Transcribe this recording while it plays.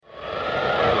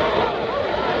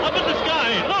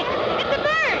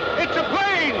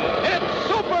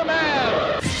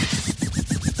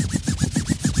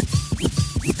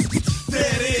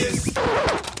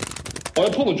I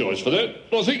apologise for that.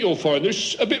 I think you'll find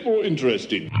this a bit more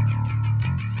interesting.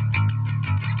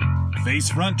 Face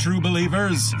front, true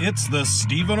believers. It's the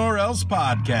Stephen or Else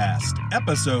Podcast,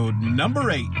 episode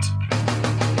number 8.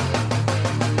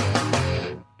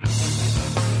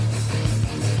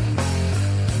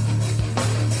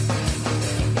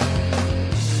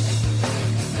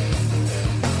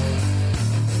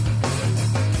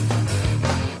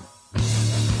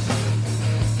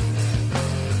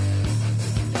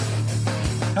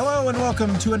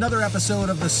 Welcome to another episode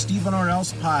of the Stephen or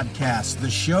Else Podcast, the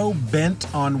show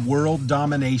bent on world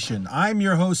domination. I'm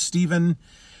your host, Stephen,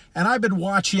 and I've been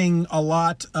watching a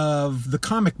lot of The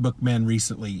Comic Book Men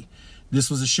recently. This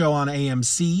was a show on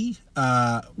AMC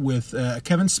with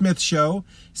Kevin Smith show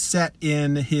set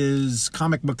in his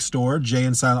comic book store, Jay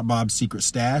and Silent Bob's Secret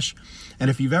Stash.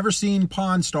 And if you've ever seen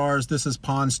Pawn Stars, this is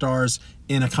Pawn Stars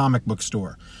in a comic book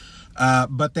store.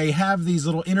 But they have these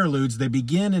little interludes. They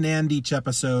begin and end each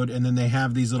episode, and then they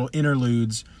have these little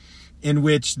interludes in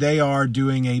which they are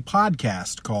doing a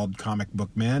podcast called Comic Book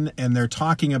Men, and they're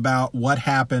talking about what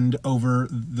happened over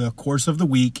the course of the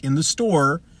week in the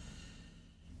store,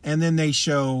 and then they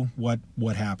show what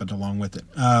happened along with it.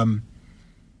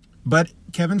 But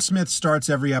Kevin Smith starts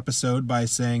every episode by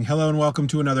saying, "Hello and welcome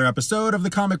to another episode of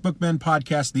the Comic Book Men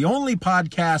Podcast, the only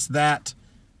podcast that..."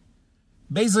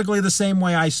 Basically the same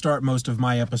way I start most of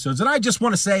my episodes. And I just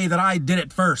want to say that I did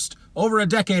it first, over a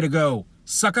decade ago,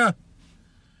 sucker.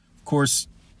 Of course,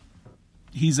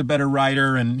 he's a better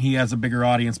writer and he has a bigger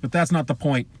audience, but that's not the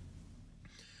point.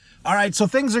 All right, so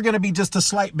things are going to be just a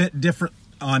slight bit different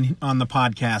on the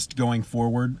podcast going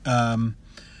forward.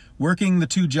 Working the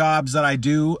two jobs that I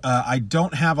do, I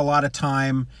don't have a lot of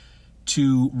time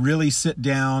to really sit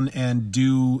down and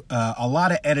do a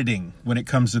lot of editing when it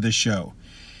comes to this show.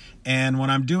 And when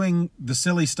I'm doing the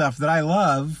silly stuff that I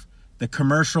love, the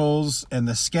commercials and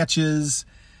the sketches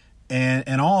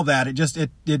and all that,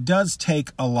 it does take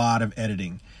a lot of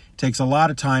editing. It takes a lot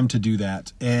of time to do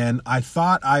that. And I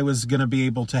thought I was going to be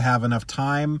able to have enough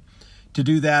time to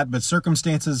do that, but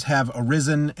circumstances have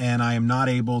arisen and I am not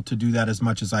able to do that as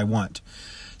much as I want.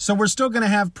 So we're still going to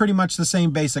have pretty much the same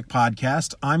basic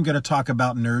podcast. I'm going to talk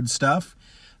about nerd stuff.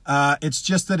 It's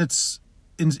just that it's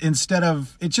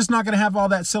just not going to have all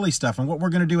that silly stuff. And what we're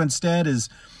going to do instead is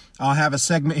I'll have a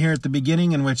segment here at the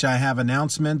beginning in which I have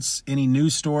announcements, any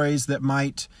news stories that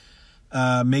might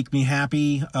make me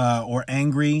happy or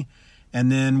angry.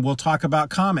 And then we'll talk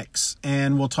about comics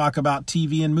and we'll talk about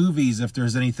TV and movies if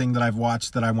there's anything that I've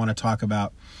watched that I want to talk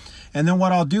about. And then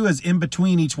what I'll do is in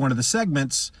between each one of the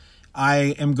segments,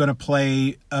 I am going to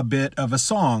play a bit of a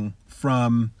song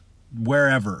from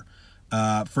wherever.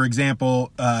 For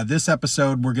example, this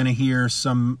episode, we're going to hear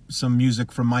some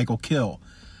music from Michael Kill.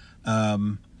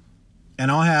 And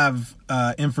I'll have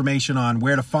information on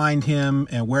where to find him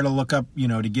and where to look up,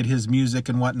 to get his music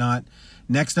and whatnot.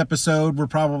 Next episode, we're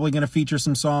probably going to feature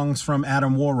some songs from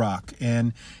Adam Warrock.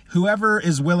 And whoever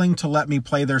is willing to let me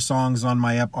play their songs on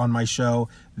my show,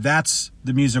 that's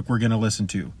the music we're going to listen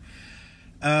to.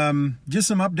 Just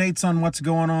some updates on what's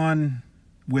going on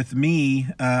with me.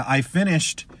 I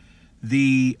finished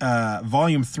the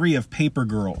volume 3 of Paper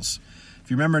Girls. If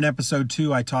you remember in episode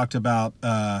 2, I talked about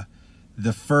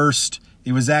the first.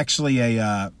 It was actually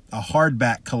a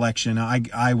hardback collection.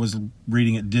 I was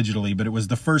reading it digitally, but it was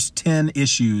the first 10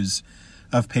 issues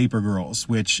of Paper Girls,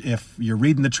 which, if you're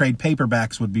reading the trade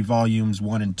paperbacks, would be volumes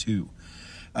 1 and 2.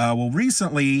 Well,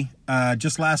 recently,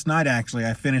 just last night actually,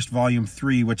 I finished volume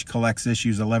 3, which collects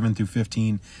issues 11 through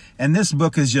 15, and this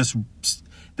book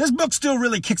still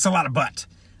really kicks a lot of butt.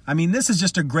 I mean, this is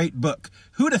just a great book.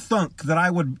 Who'd have thunk that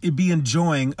I would be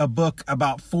enjoying a book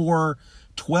about 4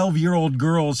 12-year-old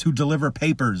girls who deliver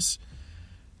papers?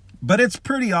 But it's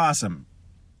pretty awesome.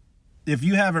 If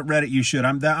you haven't read it, you should.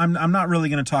 I'm not really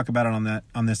going to talk about it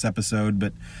on this episode,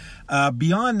 but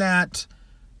beyond that,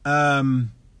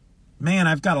 man,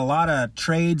 I've got a lot of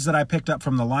trades that I picked up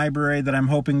from the library that I'm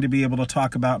hoping to be able to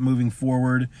talk about moving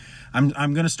forward. I'm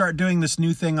going to start doing this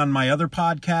new thing on my other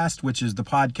podcast, which is the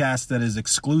podcast that is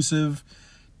exclusive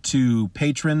to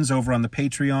patrons over on the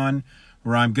Patreon,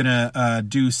 where I'm going to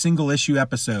do single issue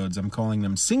episodes. I'm calling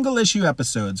them single issue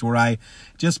episodes, where I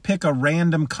just pick a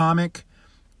random comic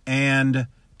and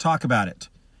talk about it.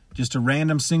 Just a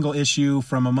random single issue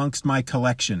from amongst my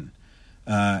collection.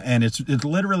 And it's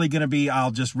literally going to be,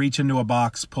 I'll just reach into a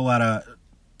box, pull out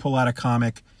a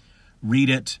comic, read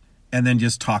it, and then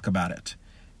just talk about it.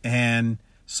 And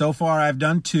so far I've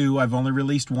done 2. I've only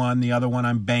released 1. The other one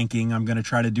I'm banking. I'm going to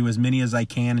try to do as many as I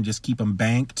can and just keep them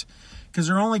banked, because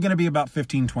they're only going to be about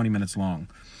 15-20 minutes long.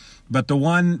 But the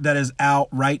one that is out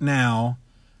right now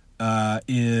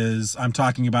I'm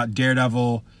talking about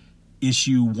Daredevil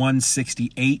issue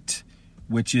 168,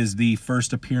 which is the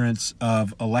first appearance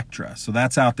of Elektra. So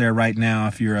that's out there right now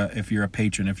if you're a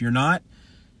patron. If you're not,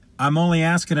 I'm only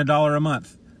asking $1 a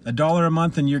month. $1 a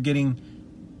month and you're getting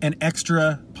an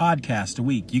extra podcast a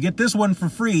week. You get this one for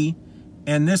free,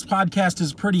 and this podcast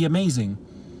is pretty amazing.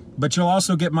 But you'll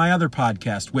also get my other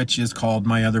podcast, which is called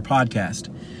My Other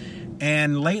Podcast.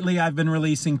 And lately I've been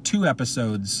releasing 2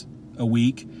 episodes a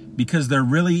week because they're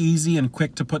really easy and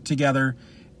quick to put together,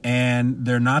 and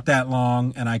they're not that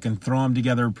long, and I can throw them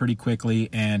together pretty quickly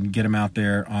and get them out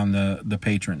there on the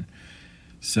Patreon.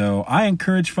 So I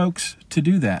encourage folks to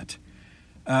do that.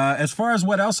 As far as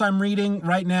what else I'm reading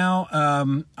right now,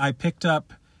 I picked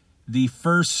up the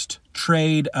first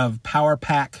trade of Power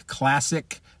Pack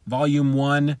Classic Volume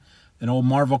 1, an old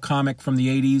Marvel comic from the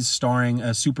 80s starring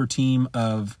a super team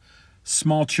of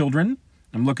small children.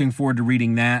 I'm looking forward to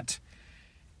reading that.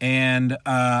 And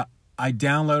I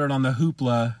downloaded on the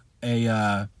Hoopla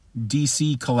a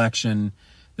DC collection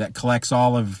that collects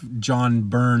all of John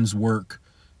Byrne's work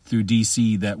through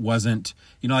DC that wasn't,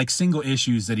 like single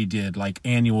issues that he did, like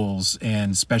annuals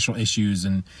and special issues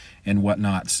and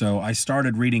whatnot. So I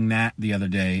started reading that the other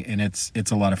day, and it's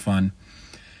a lot of fun.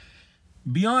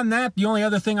 Beyond that, the only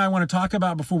other thing I want to talk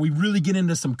about before we really get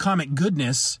into some comic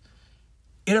goodness,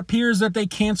 it appears that they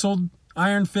canceled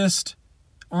Iron Fist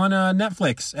on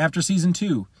Netflix after season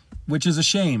 2, which is a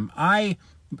shame. I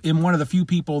am one of the few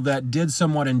people that did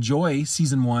somewhat enjoy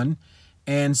season 1,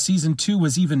 and season 2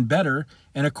 was even better.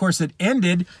 And of course, it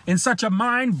ended in such a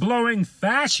mind-blowing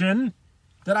fashion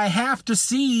that I have to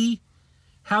see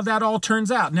how that all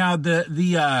turns out. Now,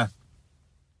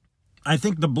 I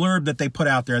think the blurb that they put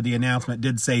out there, the announcement,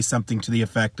 did say something to the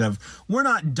effect of, we're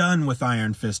not done with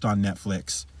Iron Fist on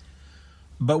Netflix,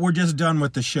 but we're just done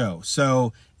with the show.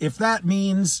 So if that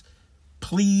means,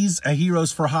 please, a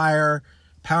Heroes for Hire,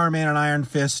 Power Man and Iron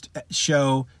Fist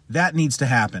show, that needs to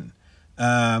happen.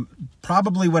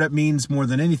 Probably what it means more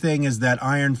than anything is that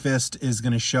Iron Fist is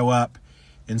going to show up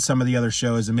in some of the other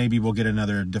shows, and maybe we'll get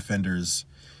another Defenders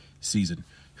season.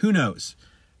 Who knows?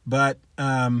 But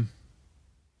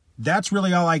that's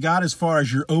really all I got as far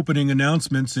as your opening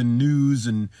announcements and news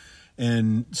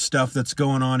and stuff that's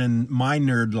going on in my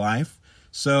nerd life.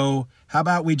 So how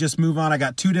about we just move on? I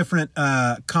got 2 different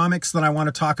comics that I want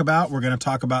to talk about. We're going to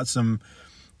talk about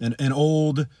an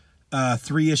old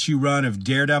 3-issue run of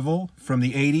Daredevil from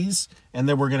the 80s, and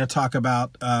then we're going to talk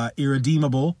about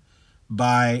Irredeemable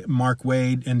by Mark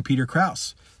Waid and Peter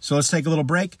Krause. So let's take a little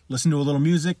break, listen to a little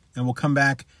music, and we'll come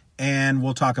back and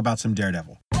we'll talk about some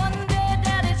Daredevil.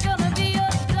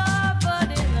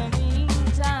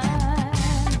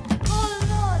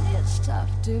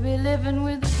 To be living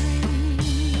with a dream.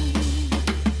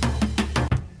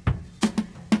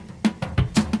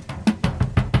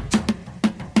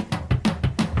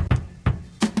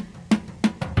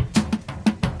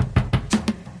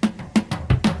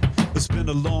 It's been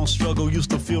a long struggle,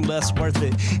 used to feel less worth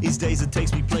it. These days it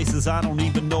takes me places I don't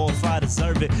even know if I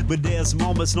deserve it. But there's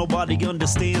moments nobody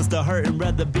understands the hurt, and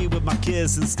rather be with my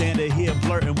kids than standing here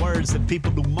blurting words that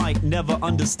people who might never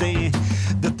understand.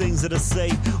 The things that I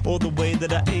say or the way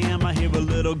that I am, I hear a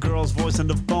little girl's voice on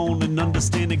the phone and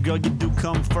understand it. Girl, you do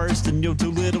come first and you're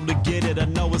too little to get it. I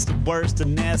know it's the worst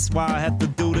and that's why I have to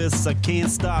do this. I can't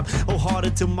stop, oh hard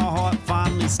until my heart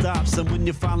finally stops. And when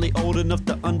you're finally old enough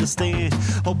to understand,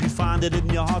 hope you find it in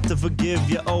your heart to forgive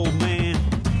your old man.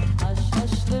 Hush,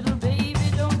 hush, little baby,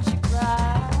 don't you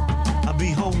cry. I'll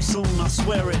be home soon, I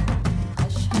swear it.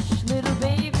 Hush, hush, little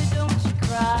baby, don't you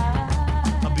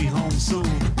cry. I'll be home soon.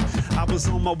 I was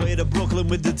on my way to Brooklyn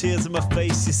with the tears in my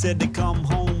face. You said to come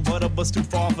home, but I was too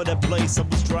far for that place. I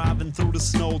was driving through the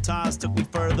snow, tires took me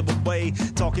further away,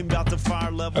 talking about the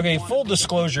fire level. Okay, full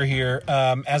disclosure here.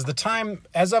 As of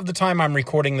the time I'm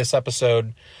recording this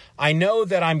episode, I know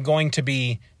that I'm going to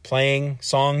be playing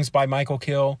songs by Michael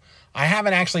Kill. I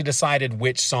haven't actually decided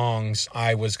which songs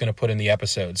I was going to put in the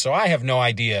episode, so I have no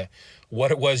idea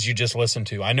what it was you just listened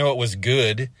to. I know it was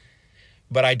good,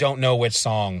 but I don't know which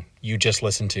song you just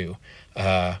listened to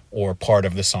or part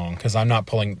of the song, because I'm not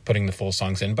putting the full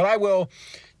songs in. But I will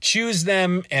choose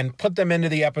them and put them into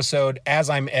the episode as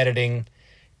I'm editing,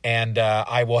 and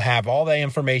I will have all the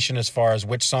information as far as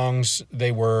which songs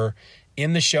they were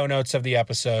in the show notes of the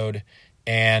episode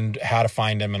and how to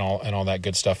find them and all that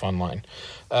good stuff online.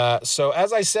 So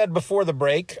as I said before the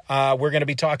break, we're going to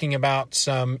be talking about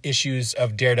some issues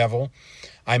of Daredevil.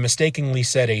 I mistakenly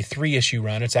said a 3-issue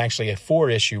run. It's actually a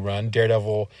 4-issue run.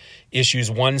 Daredevil issues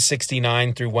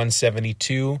 169 through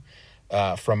 172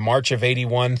 from March of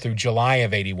 81 through July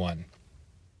of 81.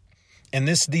 And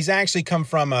these actually come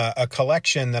from a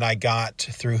collection that I got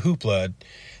through Hoopla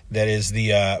that is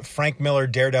the Frank Miller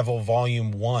Daredevil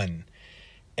Volume 1.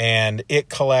 And it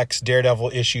collects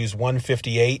Daredevil issues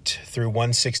 158 through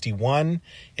 161.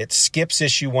 It skips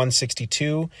issue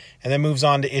 162 and then moves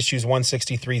on to issues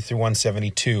 163 through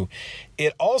 172.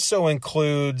 It also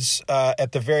includes,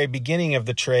 at the very beginning of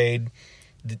the trade,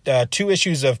 2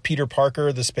 issues of Peter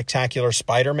Parker, the Spectacular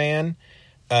Spider-Man,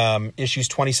 issues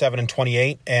 27 and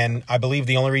 28. And I believe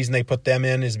the only reason they put them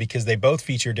in is because they both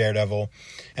feature Daredevil,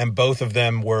 and both of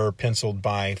them were penciled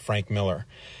by Frank Miller.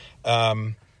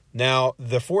 Now,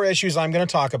 the 4 issues I'm going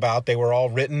to talk about, they were all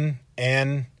written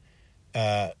and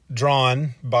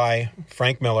drawn by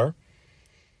Frank Miller.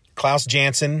 Klaus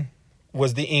Janson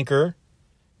was the inker.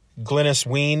 Glynis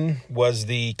Wein was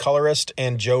the colorist,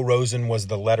 and Joe Rosen was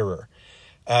the letterer.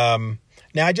 Now,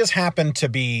 I just happened to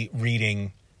be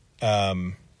reading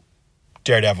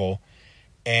Daredevil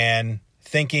and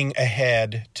thinking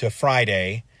ahead to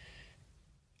Friday.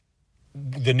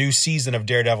 The new season of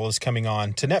Daredevil is coming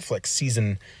on to Netflix,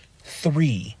 season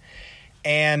 3.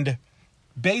 And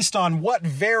based on what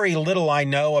very little I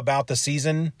know about the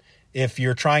season, if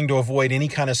you're trying to avoid any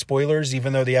kind of spoilers,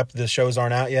 even though the shows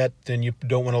aren't out yet, then you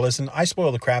don't want to listen. I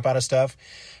spoil the crap out of stuff.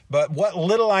 But what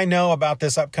little I know about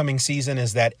this upcoming season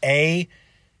is that A,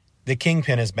 the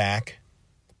Kingpin is back,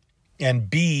 and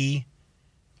B,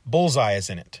 Bullseye is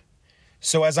in it.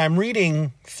 So as I'm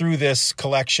reading through this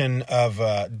collection of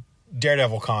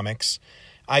Daredevil comics,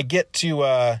 I get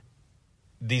to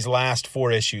these last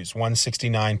 4 issues,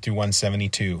 169 through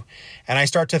 172. And I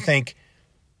start to think,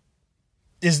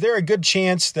 is there a good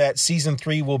chance that season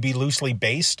 3 will be loosely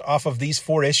based off of these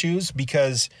 4 issues?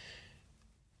 Because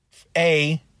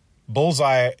A,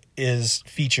 Bullseye is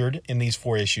featured in these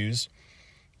 4 issues,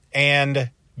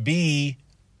 and B,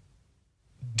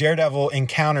 Daredevil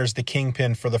encounters the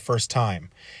Kingpin for the first time.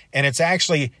 And it's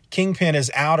actually, Kingpin is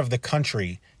out of the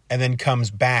country and then comes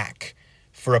back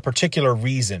for a particular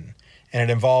reason. And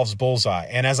it involves Bullseye.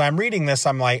 And as I'm reading this,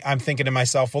 I'm thinking to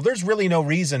myself, well, there's really no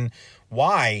reason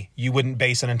why you wouldn't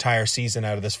base an entire season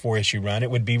out of this 4-issue run. It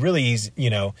would be really easy,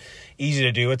 easy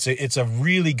to do. It's a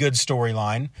really good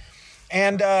storyline.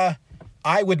 And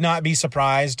I would not be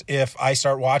surprised if I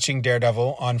start watching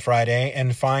Daredevil on Friday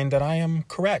and find that I am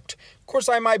correct. Of course,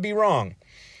 I might be wrong.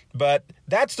 But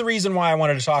that's the reason why I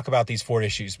wanted to talk about these 4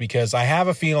 issues, because I have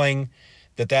a feeling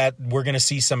that we're going to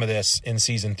see some of this in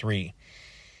season 3.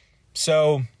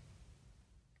 So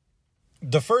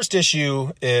the first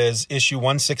issue is issue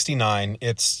 169.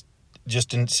 It's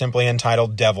just simply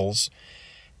entitled Devils.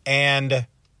 And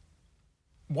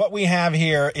what we have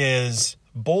here is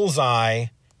Bullseye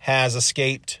has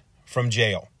escaped from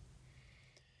jail.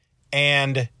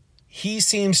 And he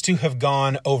seems to have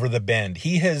gone over the bend.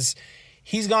 He's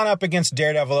gone up against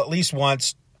Daredevil at least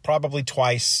once, probably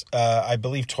twice, I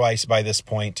believe twice by this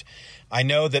point. I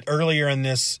know that earlier in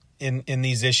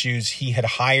these issues, he had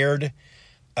hired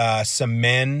some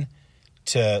men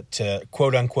to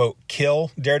quote unquote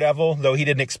kill Daredevil, though he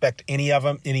didn't expect any of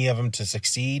them to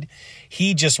succeed.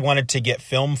 He just wanted to get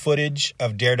film footage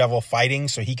of Daredevil fighting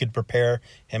so he could prepare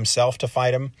himself to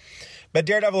fight him. But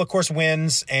Daredevil, of course,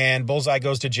 wins, and Bullseye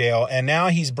goes to jail, and now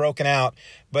he's broken out,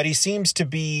 but he seems to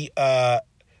be a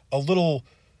little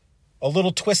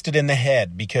twisted in the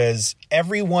head, because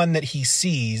everyone that he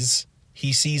sees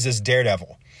as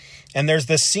Daredevil. And there's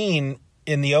this scene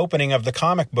in the opening of the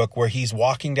comic book where he's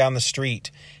walking down the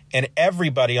street and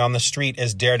everybody on the street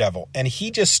is Daredevil. And he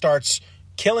just starts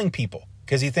killing people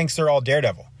because he thinks they're all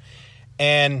Daredevil.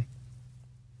 And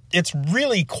it's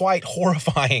really quite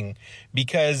horrifying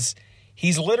because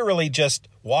he's literally just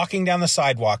walking down the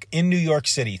sidewalk in New York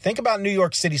City. Think about New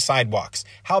York City sidewalks,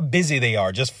 how busy they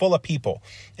are, just full of people.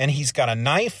 And he's got a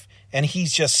knife and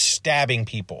he's just stabbing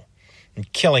people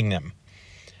and killing them.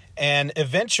 And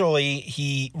eventually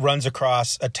he runs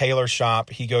across a tailor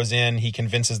shop. He goes in, he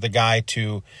convinces the guy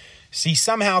to see,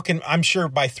 somehow I'm sure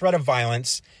by threat of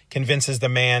violence, convinces the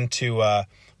man to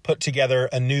put together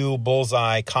a new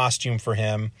Bullseye costume for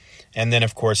him. And then,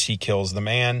 of course, he kills the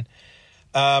man.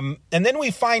 And then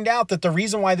we find out that the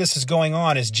reason why this is going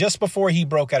on is just before he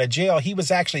broke out of jail, he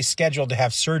was actually scheduled to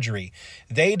have surgery.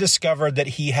 They discovered that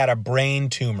he had a brain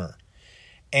tumor.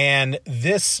 And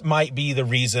this might be the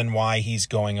reason why he's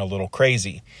going a little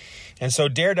crazy. And so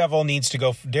Daredevil wants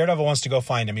to go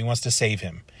find him. He wants to save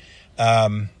him.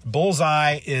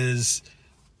 Bullseye is,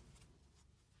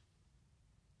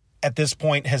 at this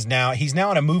point, he's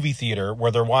now in a movie theater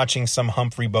where they're watching some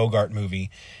Humphrey Bogart movie.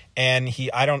 And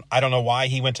I don't know why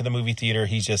he went to the movie theater.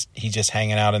 He's just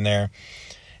hanging out in there.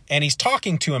 And he's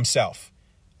talking to himself.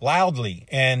 loudly,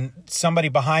 and somebody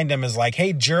behind him is like,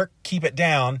 hey, jerk, keep it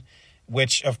down,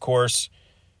 which, of course,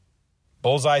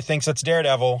 Bullseye thinks it's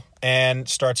Daredevil and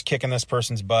starts kicking this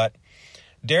person's butt.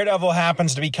 Daredevil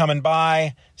happens to be coming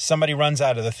by. Somebody runs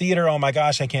out of the theater. Oh my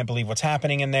gosh, I can't believe what's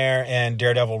happening in there. And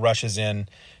Daredevil rushes in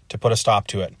to put a stop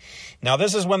to it. Now,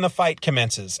 this is when the fight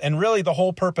commences. And really, the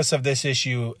whole purpose of this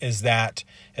issue is that,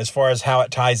 as far as how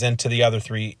it ties into the other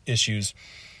three issues,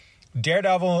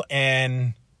 Daredevil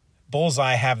and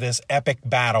Bullseye have this epic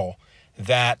battle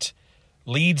that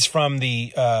leads from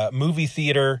the movie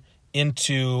theater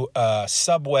into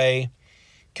Subway,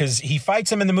 because he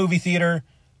fights him in the movie theater.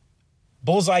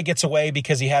 Bullseye gets away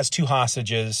because he has two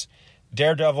hostages.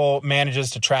 Daredevil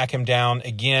manages to track him down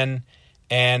again,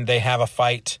 and they have a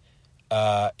fight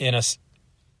They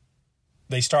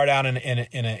start out in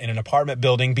an apartment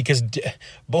building because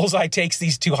Bullseye takes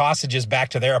these two hostages back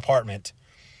to their apartment.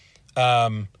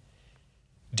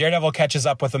 Daredevil catches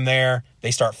up with them there.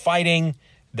 They start fighting.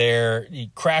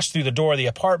 He crashed through the door of the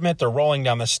apartment. They're rolling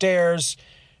down the stairs.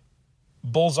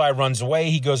 Bullseye runs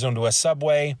away. He goes into a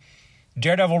Subway.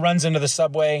 Daredevil runs into the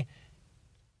Subway.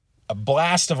 A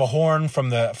blast of a horn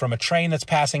from a train that's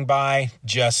passing by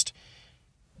just,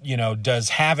 does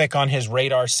havoc on his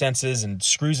radar senses and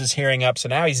screws his hearing up. So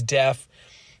now he's deaf,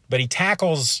 but he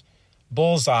tackles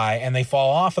Bullseye and they fall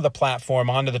off of the platform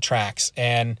onto the tracks,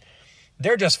 and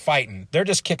they're just fighting. They're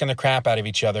just kicking the crap out of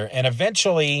each other. And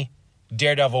eventually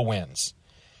Daredevil wins.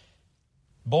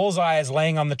 Bullseye is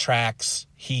laying on the tracks.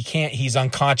 He's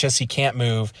unconscious. He can't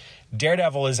move.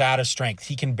 Daredevil is out of strength.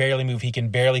 He can barely move. He can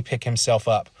barely pick himself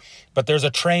up. But there's a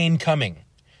train coming.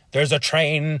 There's a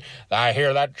train. I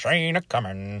hear that train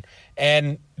a-coming.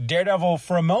 And Daredevil,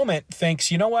 for a moment,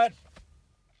 thinks, you know what?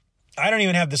 I don't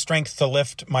even have the strength to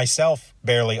lift myself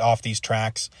barely off these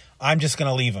tracks. I'm just going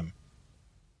to leave him.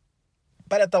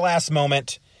 But at the last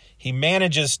moment, he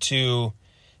manages to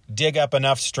dig up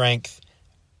enough strength,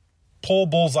 pull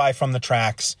Bullseye from the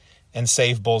tracks, and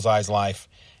save Bullseye's life.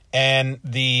 And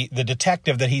the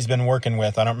detective that he's been working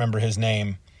with, I don't remember his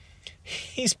name,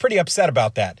 he's pretty upset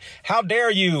about that. How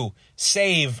dare you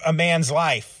save a man's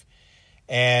life?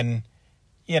 And,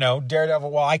 Daredevil,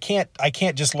 well, I can't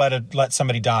just let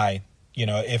somebody die,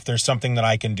 if there's something that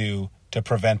I can do to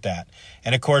prevent that.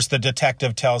 And, of course, the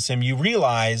detective tells him, you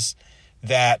realize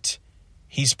that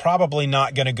he's probably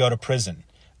not going to go to prison,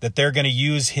 that they're going to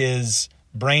use his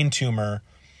brain tumor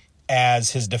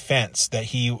as his defense, that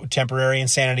temporary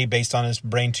insanity based on his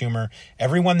brain tumor.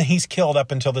 Everyone that he's killed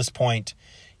up until this point,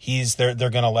 they're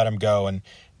going to let him go. And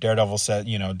Daredevil said,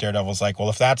 Daredevil's like, well,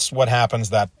 if that's what happens,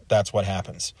 that's what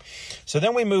happens. So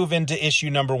then we move into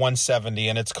issue number 170,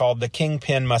 and it's called The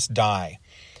Kingpin Must Die.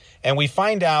 And we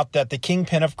find out that the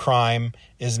Kingpin of crime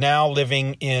is now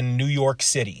living in New York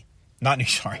City.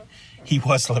 He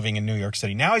was living in New York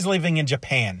City. Now he's living in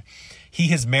Japan. He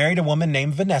has married a woman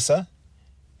named Vanessa,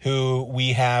 who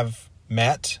we have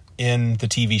met in the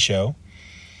TV show.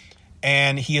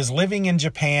 And he is living in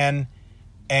Japan,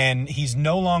 and he's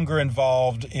no longer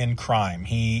involved in crime.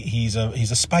 He's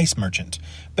a spice merchant.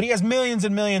 But he has millions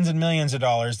and millions and millions of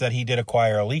dollars that he did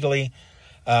acquire illegally.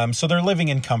 So they're living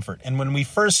in comfort. And when we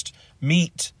first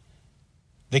meet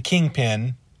the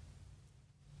Kingpin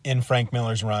in Frank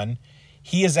Miller's run,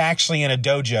 he is actually in a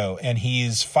dojo, and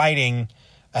he's fighting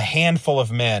a handful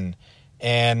of men.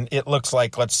 And it looks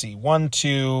like, 1,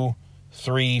 2,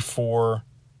 3, 4,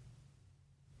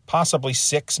 possibly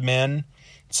 6 men,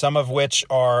 some of which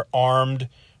are armed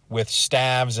with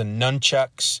staves and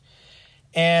nunchucks.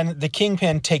 And the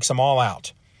Kingpin takes them all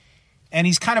out. And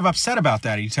he's kind of upset about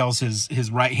that. He tells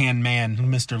his right-hand man,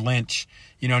 Mr. Lynch,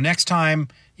 next time,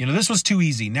 this was too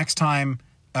easy. Next time,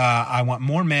 I want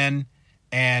more men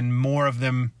and more of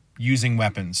them using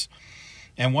weapons.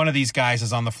 And one of these guys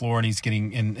is on the floor, and he's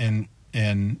getting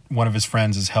and one of his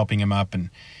friends is helping him up, and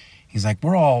he's like,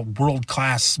 we're all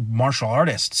world-class martial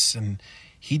artists, and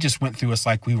he just went through us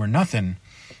like we were nothing.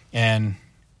 And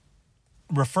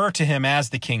refer to him as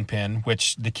the Kingpin,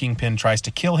 which the Kingpin tries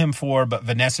to kill him for, but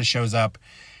Vanessa shows up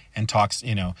and talks,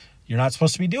 you're not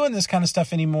supposed to be doing this kind of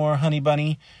stuff anymore, honey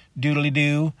bunny,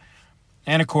 doodly-doo.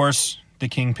 And, of course, the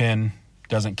Kingpin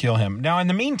doesn't kill him. Now, in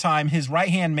the meantime, his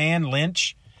right-hand man,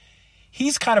 Lynch,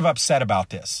 he's kind of upset about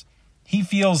this. He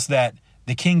feels that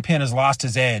the Kingpin has lost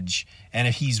his edge, and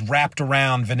if he's wrapped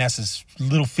around Vanessa's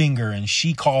little finger and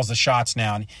she calls the shots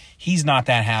now, and he's not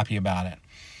that happy about it.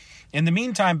 In the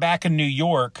meantime, back in New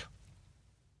York,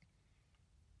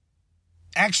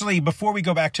 actually, before we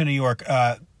go back to New York,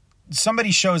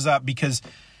 somebody shows up because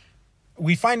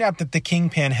we find out that the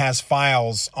Kingpin has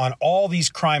files on all these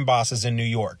crime bosses in New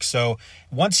York. So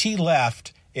once he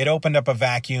left, it opened up a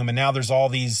vacuum, and now there's all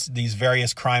these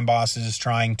various crime bosses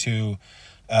trying to,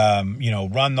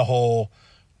 run all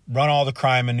the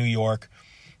crime in New York.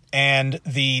 And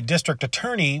the district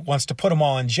attorney wants to put them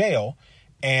all in jail.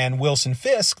 And Wilson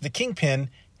Fisk, the kingpin,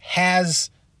 has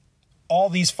all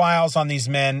these files on these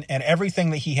men, and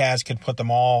everything that he has could put them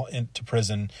all into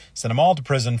prison, send them all to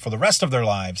prison for the rest of their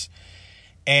lives.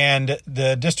 And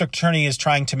the district attorney is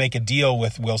trying to make a deal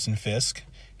with Wilson Fisk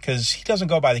because he doesn't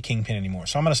go by the kingpin anymore.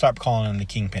 So I'm going to stop calling him the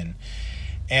kingpin.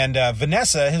 And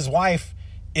Vanessa, his wife,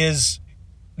 is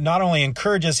not only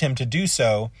encourages him to do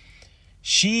so,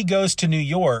 she goes to New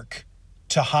York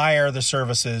to hire the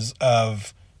services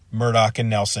of Murdoch and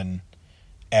Nelson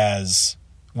as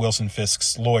Wilson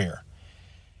Fisk's lawyer.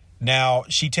 Now,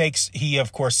 he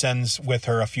of course sends with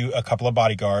her a couple of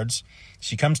bodyguards.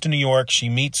 She comes to New York. She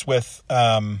meets with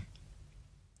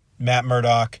Matt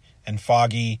Murdock and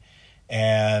Foggy,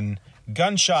 and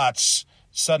gunshots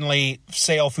suddenly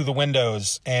sail through the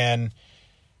windows, and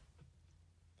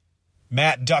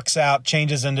Matt ducks out,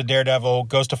 changes into Daredevil,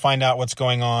 goes to find out what's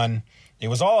going on. It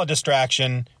was all a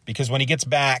distraction because when he gets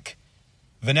back,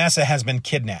 Vanessa has been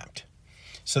kidnapped.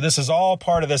 So this is all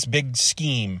part of this big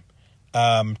scheme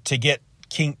to get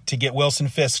Wilson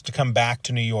Fisk to come back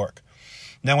to New York.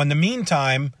 Now, in the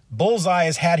meantime, Bullseye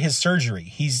has had his surgery.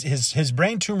 His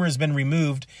brain tumor has been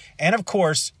removed, and of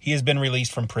course, he has been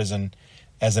released from prison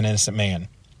as an innocent man.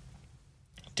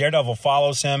 Daredevil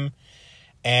follows him,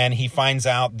 and he finds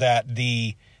out that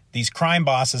these crime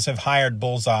bosses have hired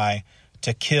Bullseye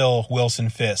to kill Wilson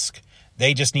Fisk.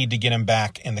 They just need to get him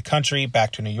back in the country,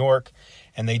 back to New York,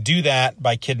 and they do that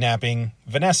by kidnapping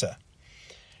Vanessa.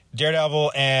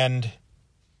 Daredevil and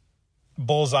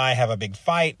Bullseye have a big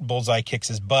fight. Bullseye kicks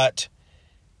his butt,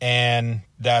 and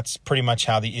that's pretty much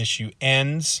how the issue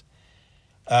ends.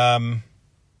 So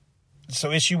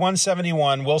issue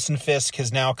 171, Wilson Fisk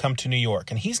has now come to New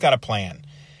York, and he's got a plan.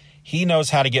 He knows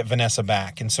how to get Vanessa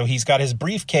back, and so he's got his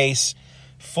briefcase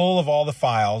full of all the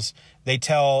files. They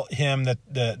tell him that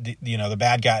the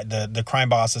bad guy, the crime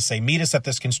bosses say, meet us at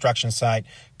this construction site,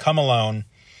 come alone.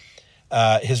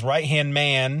 His right-hand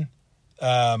man,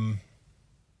 Mr.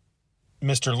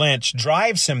 Lynch,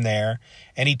 drives him there,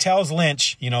 and he tells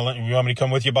Lynch, you want me to come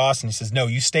with you, boss? And he says, no,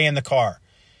 you stay in the car.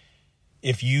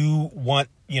 If you don't want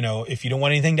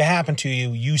anything to happen to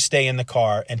you, you stay in the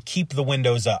car and keep the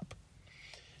windows up.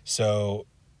 So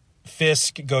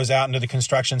Fisk goes out into the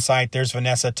construction site. There's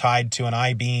Vanessa tied to an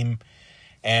I-beam,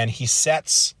 and he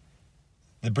sets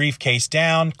the briefcase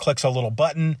down, clicks a little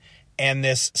button, and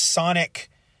this sonic,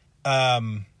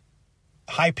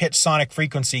 high-pitched sonic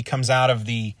frequency comes out of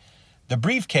the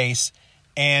briefcase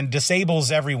and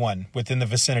disables everyone within the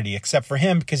vicinity, except for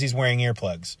him because he's wearing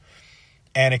earplugs,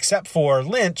 and except for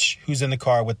Lynch, who's in the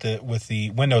car with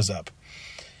the windows up.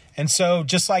 And so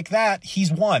just like that,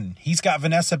 he's won. He's got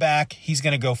Vanessa back. He's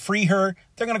going to go free her.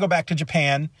 They're going to go back to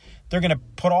Japan. They're going to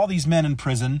put all these men in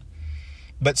prison.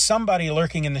 But somebody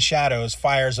lurking in the shadows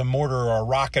fires a mortar or a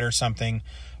rocket or something,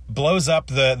 blows up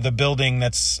the building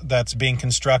that's being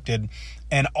constructed,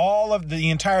 and all of the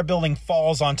entire building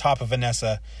falls on top of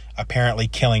Vanessa, apparently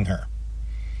killing her.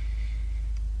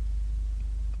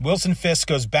 Wilson Fisk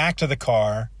goes back to the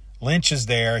car. Lynch is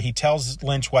there. He tells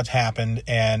Lynch what's happened,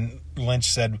 and Lynch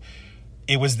said,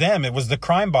 it was them. It was the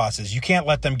crime bosses. You can't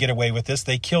let them get away with this.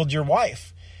 They killed your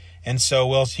wife. And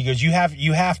so he goes, you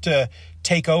have to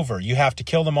take over. You have to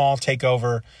kill them all, take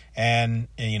over, and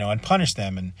punish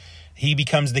them. And he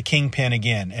becomes the kingpin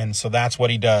again. And so that's what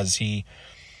he does.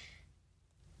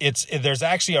 There's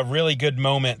actually a really good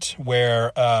moment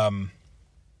where,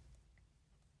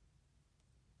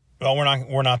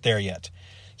 we're not there yet.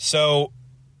 So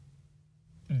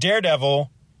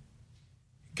Daredevil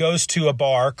goes to a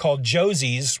bar called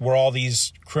Josie's, where all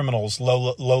these criminals,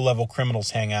 low-level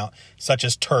criminals, hang out, such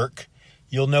as Turk.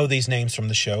 You'll know these names from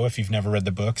the show if you've never read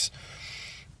the books.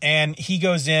 And he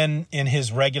goes in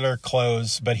his regular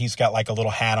clothes, but he's got like a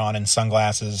little hat on and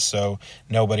sunglasses, so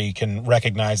nobody can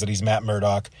recognize that he's Matt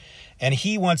Murdock. And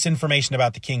he wants information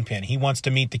about the Kingpin. He wants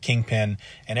to meet the Kingpin,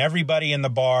 and everybody in the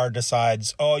bar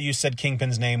decides, oh, you said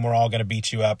Kingpin's name, we're all going to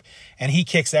beat you up. And he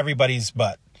kicks everybody's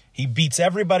butt. He beats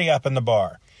everybody up in the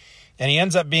bar. And he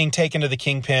ends up being taken to the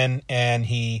Kingpin, and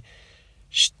he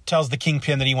tells the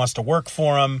Kingpin that he wants to work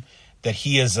for him, that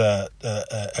he is a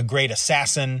great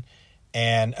assassin.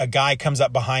 And a guy comes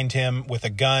up behind him with a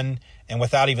gun, and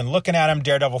without even looking at him,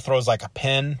 Daredevil throws like a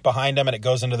pin behind him, and it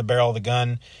goes into the barrel of the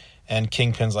gun. And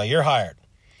Kingpin's like, you're hired.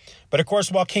 But of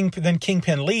course, while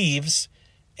Kingpin leaves,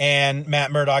 and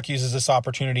Matt Murdock uses this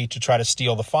opportunity to try to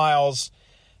steal the files,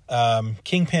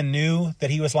 Kingpin knew that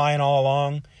he was lying all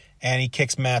along, and he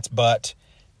kicks Matt's butt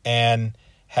and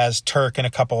has Turk and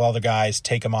a couple other guys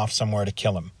take him off somewhere to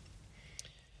kill him.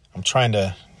 I'm trying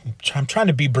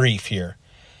to be brief here.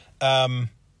 So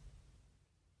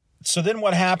then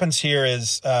what happens here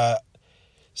is,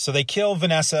 so they kill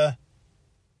Vanessa.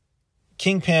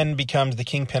 Kingpin becomes the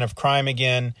kingpin of crime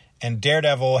again, and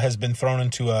Daredevil has been thrown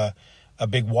into a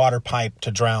big water pipe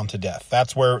to drown to death.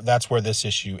 That's where this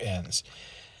issue ends.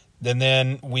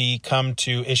 Then we come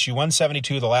to issue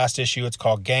 172, the last issue. It's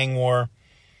called Gang War.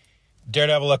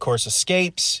 Daredevil, of course,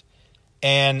 escapes,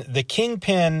 and the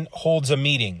Kingpin holds a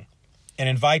meeting and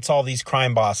invites all these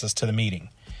crime bosses to the meeting.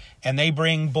 And they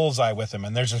bring Bullseye with him.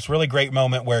 And there's this really great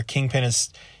moment where Kingpin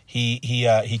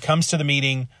he comes to the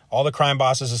meeting. All the crime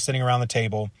bosses are sitting around the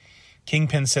table.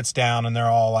 Kingpin sits down and they're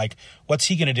all like, what's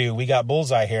he going to do? We got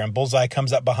Bullseye here. And Bullseye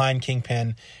comes up behind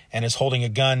Kingpin and is holding a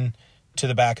gun to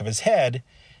the back of his head.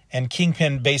 And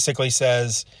Kingpin basically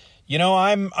says, you know,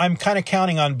 I'm kind of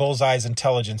counting on Bullseye's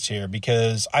intelligence here,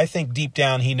 because I think deep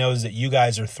down he knows that you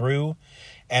guys are through,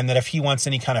 and that if he wants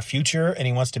any kind of future and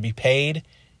he wants to be paid,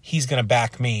 he's going to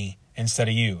back me instead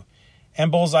of you.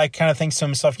 And Bullseye kind of thinks to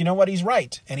himself, you know what, he's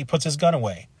right. And he puts his gun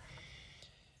away.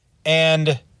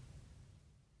 And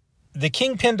the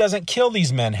Kingpin doesn't kill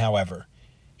these men, however.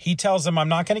 He tells them, I'm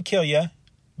not going to kill you,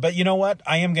 but you know what?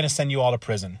 I am going to send you all to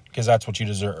prison, because that's what you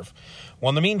deserve. Well,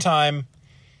 in the meantime,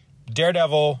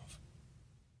 Daredevil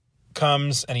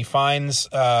comes and he finds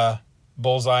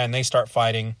Bullseye and they start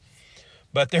fighting.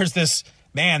 But there's this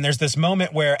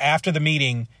moment where after the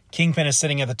meeting, Kingpin is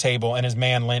sitting at the table and his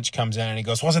man Lynch comes in and he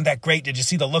goes, wasn't that great? Did you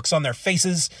see the looks on their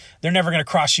faces? They're never going to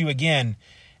cross you again.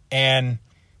 And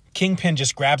Kingpin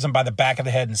just grabs him by the back of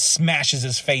the head and smashes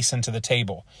his face into the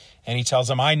table. And he tells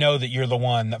him, I know that you're the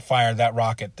one that fired that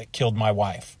rocket that killed my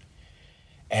wife.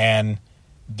 And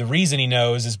the reason he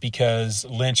knows is because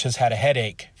Lynch has had a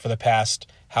headache for the past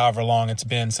however long it's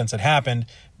been since it happened,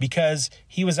 because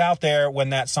he was out there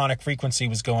when that sonic frequency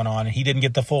was going on and he didn't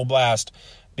get the full blast.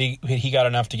 He got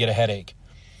enough to get a headache.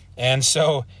 And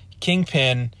so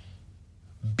Kingpin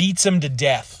beats him to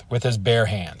death with his bare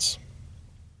hands.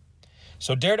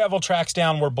 So Daredevil tracks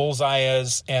down where Bullseye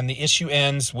is, and the issue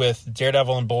ends with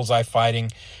Daredevil and Bullseye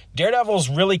fighting. Daredevil's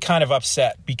really kind of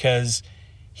upset because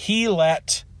he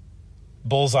let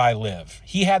Bullseye live.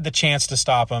 He had the chance to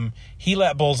stop him. He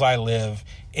let Bullseye live.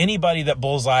 Anybody that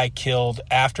Bullseye killed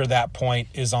after that point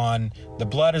the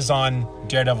blood is on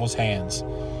Daredevil's hands.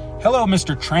 Hello,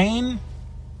 Mr. Train.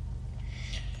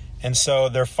 And so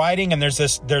they're fighting, and there's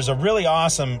a really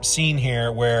awesome scene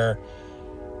here where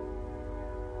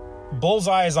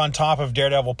Bullseye is on top of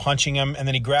Daredevil punching him, and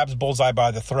then he grabs Bullseye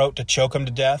by the throat to choke him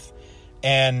to death.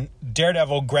 And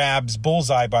Daredevil grabs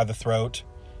Bullseye by the throat.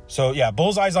 So yeah,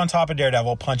 Bullseye's on top of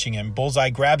Daredevil punching him. Bullseye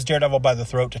grabs Daredevil by the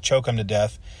throat to choke him to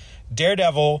death.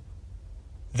 Daredevil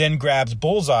then grabs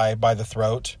Bullseye by the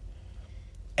throat,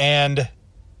 and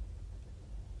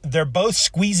they're both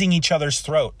squeezing each other's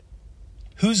throat.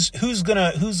 Who's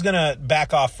gonna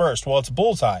back off first? Well, it's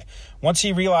Bullseye. Once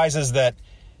he realizes that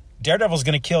Daredevil's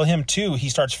gonna kill him too, he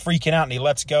starts freaking out and he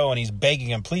lets go and he's begging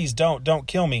him, please don't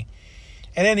kill me.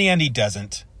 And in the end, he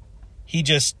doesn't. He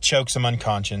just chokes him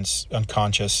unconscious.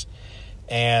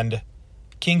 And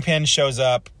Kingpin shows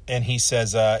up and he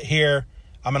says, here,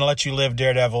 I'm going to let you live,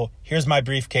 Daredevil. Here's my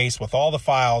briefcase with all the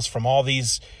files from all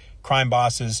these crime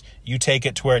bosses. You take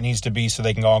it to where it needs to be so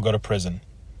they can all go to prison.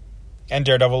 And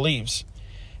Daredevil leaves.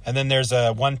 And then there's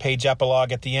a one-page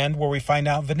epilogue at the end where we find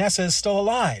out Vanessa is still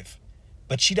alive,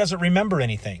 but she doesn't remember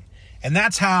anything. And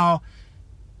that's how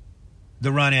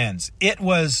the run ends. It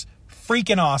was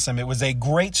freaking awesome. It was a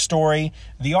great story.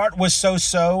 The art was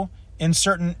so-so in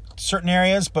certain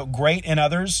areas, but great in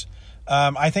others.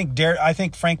 I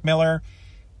think Frank Miller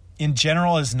in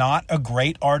general is not a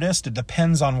great artist. It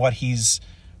depends on what he's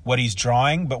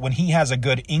drawing, but when he has a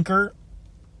good inker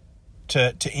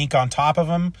to ink on top of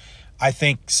him, I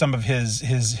think some of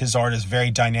his art is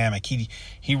very dynamic.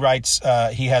 He writes,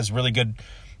 he has really good,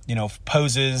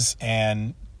 poses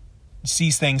and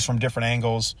sees things from different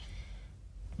angles.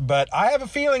 But I have a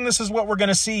feeling this is what we're going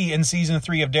to see in season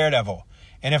 3 of Daredevil.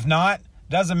 And if not,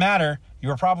 doesn't matter.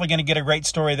 You're probably going to get a great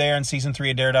story there in season 3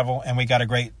 of Daredevil. And we got a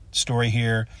great story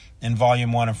here in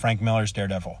volume 1 of Frank Miller's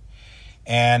Daredevil.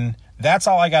 And that's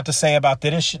all I got to say about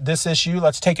this issue.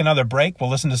 Let's take another break.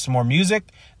 We'll listen to some more music.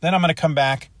 Then I'm going to come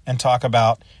back and talk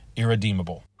about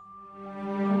Irredeemable.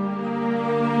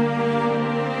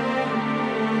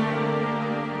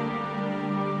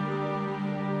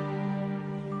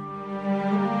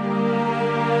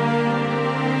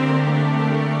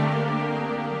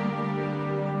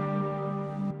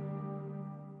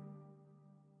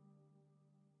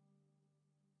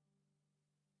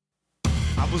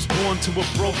 was born to a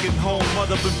broken home,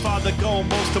 mother and father gone.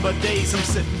 Most of my days I'm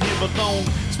sitting here alone.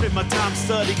 Spent my time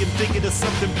studying, thinking of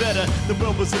something better. The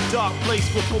world was a dark place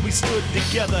before we stood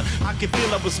together. I could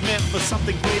feel I was meant for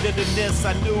something greater than this.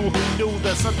 I knew who knew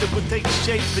that something would take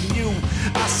shape in you.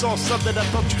 I saw something I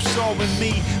thought you saw in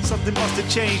me. Something must have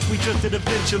changed, we drifted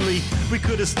eventually. We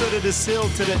could have stood at this hill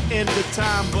to the end of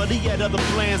time, but he had other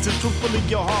plans, and truthfully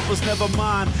your heart was never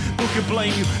mine. Who can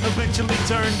blame you? Eventually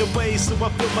turned away, so I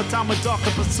filled my time with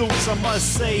darker pursuits. I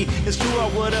must say, it's true I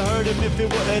would have hurt him if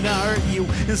it wouldn't have hurt you.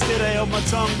 Instead I held my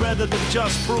tongue rather than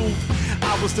just prove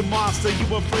I was the monster you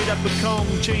were afraid I'd become.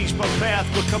 Changed my path,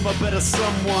 become a better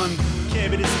someone.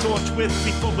 Carry this torch with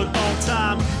me for a long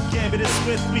time. Carry this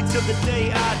with me till the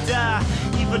day I die.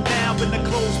 Even now when I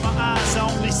close my eyes, I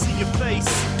only see your face.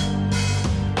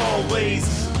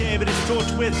 Always carry this torch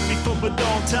with me for a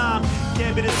long time.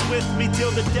 Carry this with me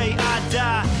till the day I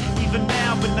die. Even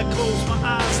now when I close my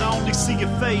eyes, I only see your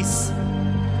face.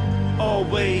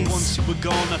 Always. Once you were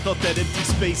gone, I thought that empty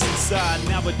space inside.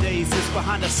 Nowadays, it's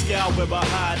behind a scowl where I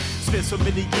hide. Spent so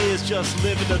many years just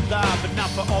living a lie, but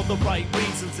not for all the right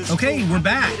reasons. It's Okay, we're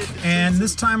back, and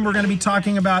this time we're going to be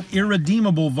talking about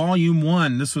Irredeemable Volume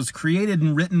 1. This was created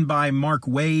and written by Mark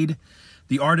Waid.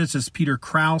 The artist is Peter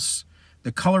Krause.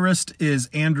 The colorist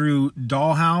is Andrew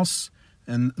Dahlhaus,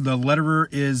 and the letterer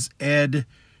is Ed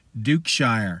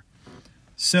Dukeshire.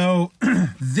 So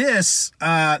this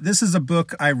is a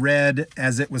book I read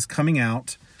as it was coming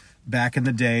out back in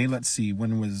the day. Let's see,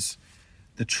 when was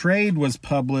the trade was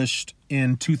published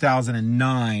in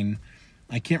 2009.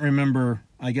 I can't remember.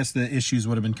 I guess the issues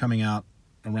would have been coming out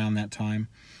around that time.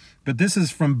 But this is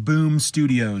from Boom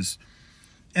Studios.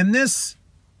 And this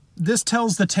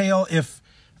tells the tale if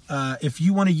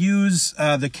you want to use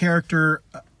the character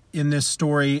in this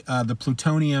story, the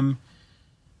Plutonian,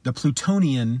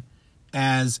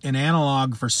 as an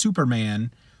analog for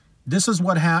Superman. This is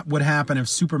what would happen if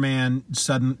Superman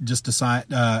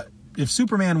if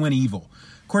Superman went evil.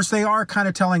 Of course, they are kind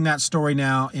of telling that story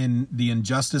now in the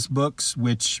Injustice books,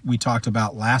 which we talked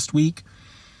about last week.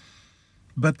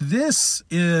 But this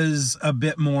is a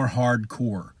bit more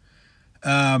hardcore.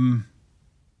 In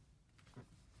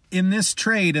this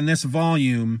trade, in this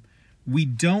volume, we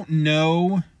don't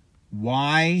know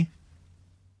why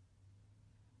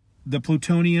the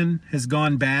Plutonian has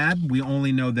gone bad. We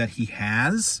only know that he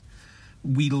has.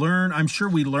 I'm sure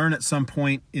we learn at some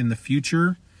point in the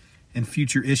future, in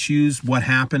future issues, what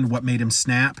happened, what made him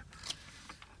snap.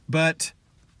 But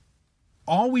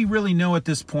all we really know at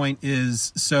this point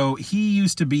is, so he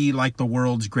used to be like the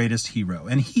world's greatest hero.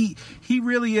 And he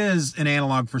really is an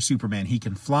analog for Superman. He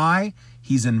can fly.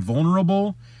 He's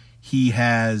invulnerable. He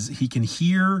can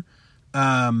hear.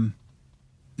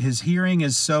 His hearing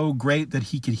is so great that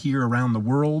he could hear around the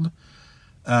world.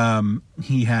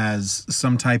 He has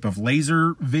some type of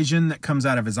laser vision that comes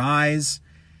out of his eyes.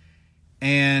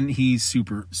 And he's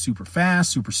super, super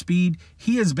fast, super speed.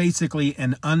 He is basically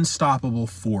an unstoppable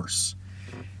force.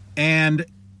 And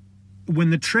when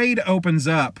the trade opens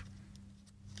up,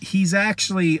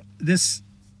 this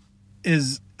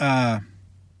is the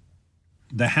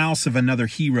house of another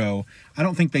hero. I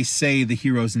don't think they say the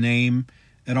hero's name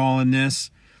at all in this.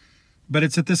 But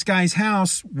it's at this guy's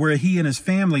house where he and his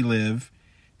family live,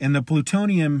 and the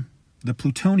Plutonian, what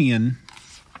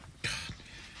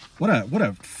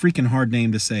a freaking hard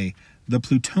name to say. The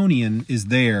Plutonian is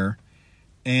there,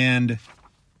 and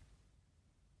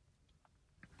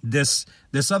this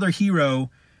other hero,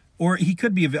 or he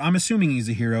could be, I'm assuming he's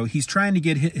a hero, he's trying to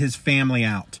get his family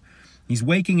out. He's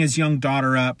waking his young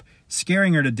daughter up,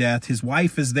 scaring her to death. His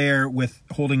wife is there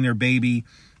holding their baby,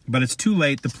 but it's too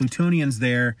late. The Plutonian's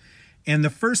there. And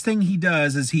the first thing he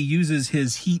does is he uses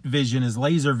his heat vision, his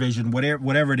laser vision,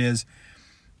 whatever it is,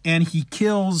 and he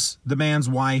kills the man's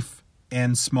wife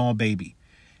and small baby.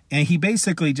 And he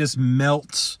basically just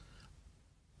melts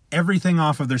everything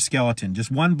off of their skeleton.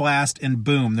 Just one blast and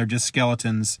boom, they're just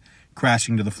skeletons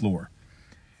crashing to the floor.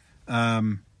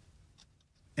 And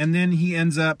then he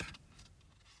ends up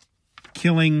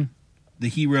killing the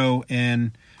hero,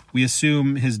 and we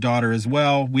assume his daughter as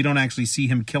well. We don't actually see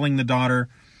him killing the daughter,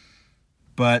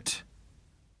 but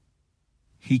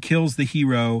he kills the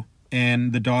hero,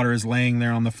 and the daughter is laying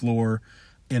there on the floor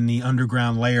in the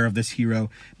underground lair of this hero.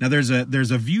 Now there's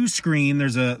a view screen,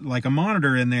 there's a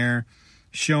monitor in there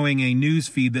showing a news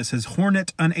feed that says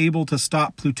Hornet unable to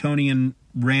stop Plutonian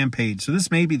rampage. So this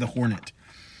may be the Hornet.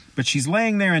 But she's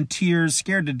laying there in tears,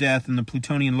 scared to death, and the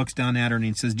Plutonian looks down at her and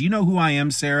he says, "Do you know who I am,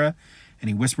 Sarah?" And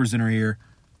he whispers in her ear,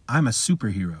 "I'm a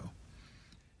superhero."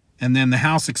 And then the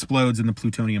house explodes and the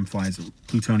Plutonian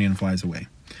flies away.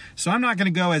 So I'm not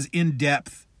going to go as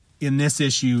in-depth in this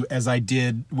issue as I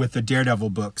did with the Daredevil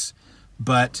books,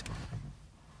 but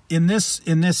in this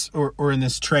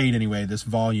trade anyway, this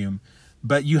volume.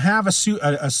 But you have a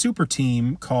super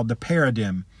team called the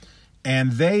Paradigm,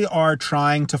 and they are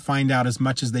trying to find out as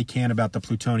much as they can about the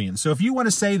Plutonian. So if you want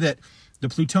to say that the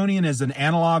Plutonian is an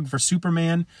analog for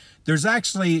Superman, there's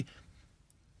actually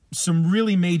some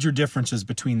really major differences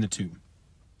between the two.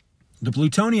 The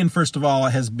Plutonian, first of all,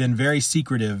 has been very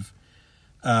secretive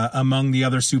among the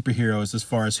other superheroes as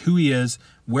far as who he is,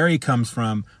 where he comes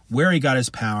from, where he got his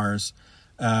powers.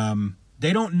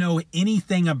 They don't know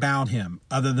anything about him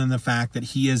other than the fact that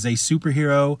he is a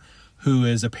superhero who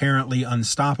is apparently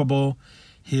unstoppable.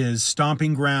 His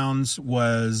stomping grounds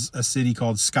was a city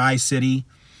called Sky City.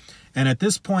 And at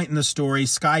this point in the story,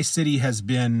 Sky City has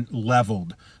been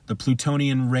leveled. The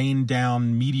Plutonian rained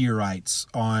down meteorites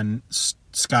on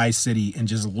Sky City and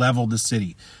just leveled the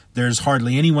city. There's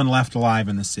hardly anyone left alive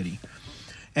in the city.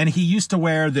 And he used to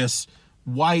wear this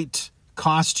white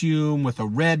costume with a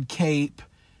red cape,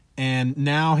 and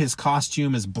now his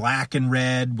costume is black and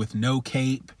red with no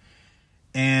cape.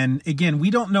 And again, we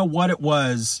don't know what it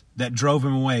was that drove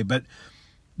him away, but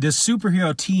this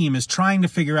superhero team is trying to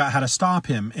figure out how to stop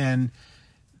him. And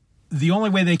the only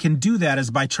way they can do that is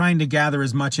by trying to gather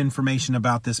as much information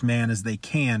about this man as they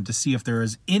can to see if there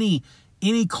is any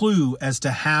clue as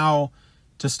to how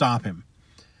to stop him.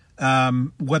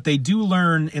 What they do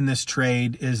learn in this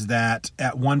trade is that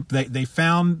they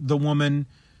found the woman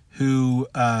who,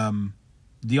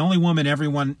 the only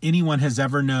woman anyone has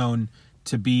ever known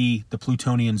to be the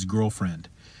Plutonian's girlfriend.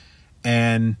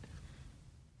 And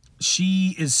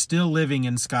she is still living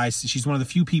in Sky City. She's one of the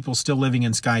few people still living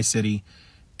in Sky City.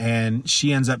 And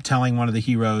she ends up telling one of the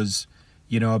heroes,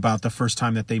 about the first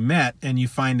time that they met. And you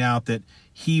find out that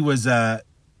he was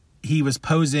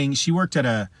posing. She worked at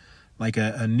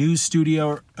a news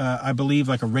studio, I believe,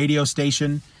 like a radio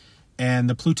station. And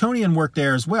the Plutonian worked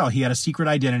there as well. He had a secret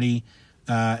identity.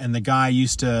 And the guy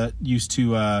used to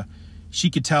she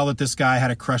could tell that this guy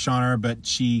had a crush on her, but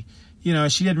she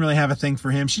didn't really have a thing for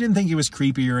him. She didn't think he was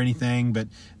creepy or anything, but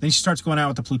then she starts going out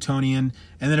with the Plutonian,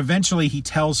 and then eventually he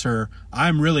tells her,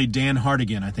 "I'm really Dan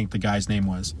Hardigan," I think the guy's name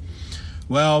was.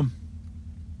 Well,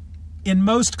 in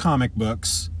most comic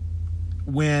books,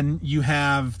 when you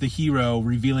have the hero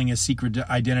revealing his secret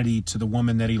identity to the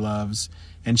woman that he loves,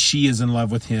 and she is in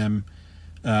love with him,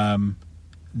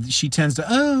 she tends to,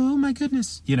 oh my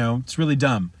goodness, it's really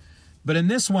dumb. But in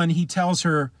this one, he tells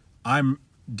her, "I'm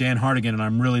Dan Hardigan and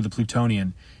I'm really the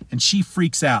Plutonian," and she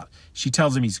freaks out. She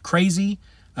tells him he's crazy.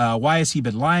 Why has he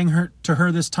been lying to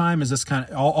her this time? Is this kind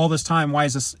of all this time? Why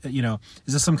is this,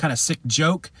 is this some kind of sick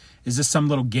joke? Is this some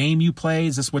little game you play?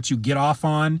 Is this what you get off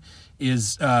on?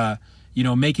 Is,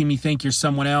 making me think you're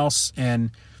someone else?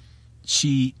 And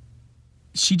she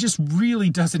just really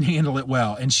doesn't handle it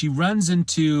well. And she runs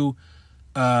into,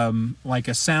 like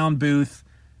a sound booth,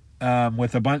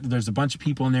 with there's a bunch of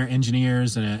people in there,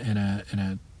 engineers and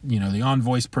a the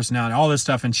on-voice personality, all this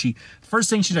stuff. And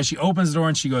first thing she does, she opens the door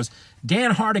and she goes,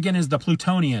 "Dan Hardigan is the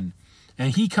Plutonian."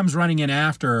 And he comes running in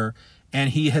after her,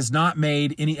 and he has not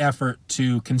made any effort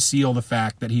to conceal the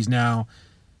fact that he's now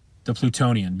the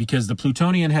Plutonian, because the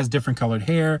Plutonian has different colored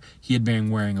hair. He had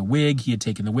been wearing a wig. He had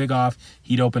taken the wig off.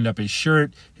 He'd opened up his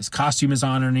shirt. His costume is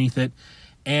on underneath it.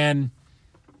 And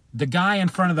the guy in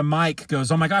front of the mic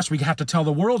goes, "Oh my gosh, we have to tell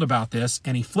the world about this."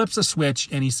 And he flips a switch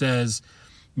and he says,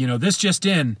 "This just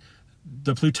in,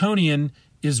 the Plutonian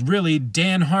is really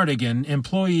Dan Hardigan,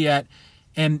 employee at,"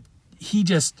 and he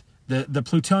just, the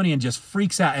Plutonian just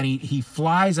freaks out, and he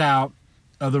flies out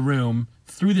of the room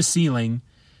through the ceiling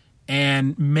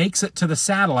and makes it to the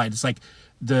satellite. It's like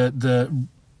the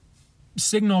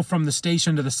signal from the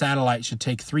station to the satellite should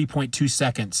take 3.2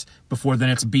 seconds before then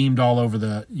it's beamed all over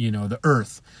the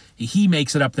Earth. He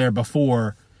makes it up there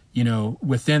before,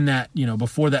 within that,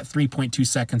 before that 3.2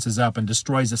 seconds is up, and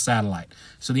destroys the satellite.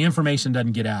 So the information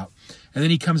doesn't get out. And then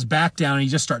he comes back down and he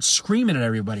just starts screaming at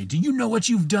everybody. "Do you know what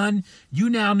you've done? You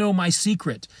now know my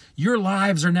secret. Your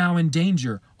lives are now in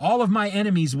danger. All of my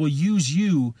enemies will use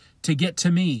you to get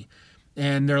to me."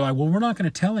 And they're like, "Well, we're not going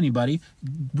to tell anybody."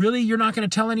 "Really? You're not going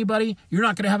to tell anybody? You're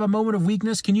not going to have a moment of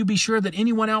weakness? Can you be sure that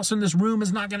anyone else in this room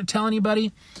is not going to tell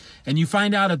anybody?" And you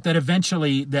find out that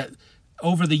eventually, that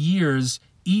over the years,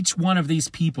 each one of these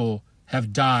people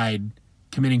have died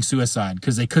committing suicide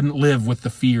because they couldn't live with the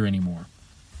fear anymore.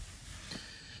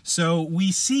 So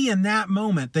we see in that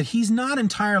moment that he's not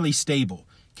entirely stable,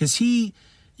 because he,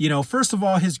 first of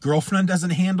all, his girlfriend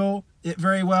doesn't handle it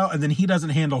very well, and then he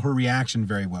doesn't handle her reaction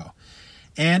very well.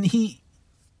 And he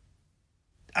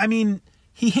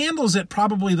handles it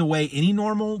probably the way any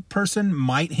normal person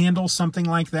might handle something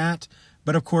like that,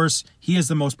 But of course, he is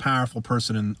the most powerful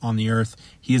person on the earth.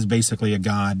 He is basically a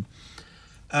god.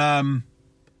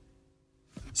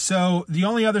 So the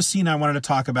only other scene I wanted to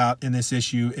talk about in this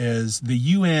issue is the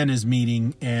UN is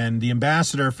meeting, and the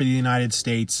ambassador for the United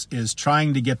States is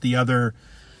trying to get the other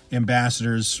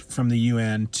ambassadors from the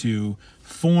UN to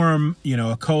form,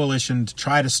 a coalition to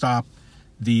try to stop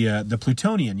the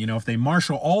Plutonian. If they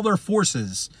marshal all their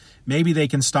forces, maybe they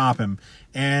can stop him.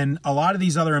 And a lot of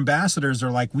these other ambassadors are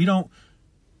like,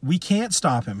 we can't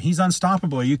stop him. He's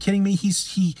unstoppable. Are you kidding me?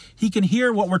 He can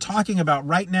hear what we're talking about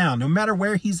right now. No matter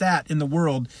where he's at in the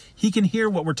world, he can hear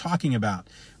what we're talking about.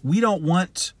 We don't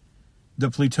want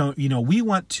the Plutonian, we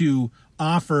want to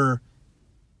offer,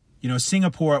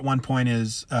 Singapore at one point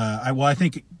is, I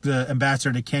think the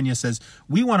ambassador to Kenya says,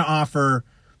 we want to offer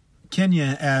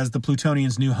Kenya as the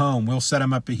Plutonian's new home. We'll set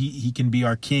him up. He can be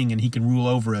our king and he can rule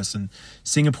over us. And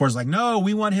Singapore's like, no,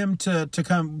 we want him to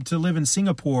come to live in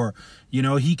Singapore.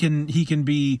 He can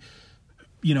be,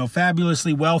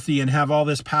 fabulously wealthy and have all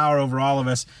this power over all of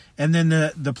us. And then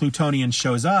the Plutonian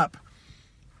shows up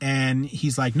and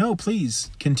he's like, no, please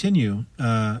continue.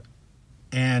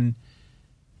 And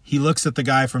he looks at the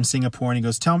guy from Singapore and he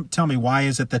goes, tell me, why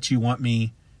is it that you want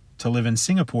me to live in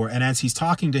Singapore? And as he's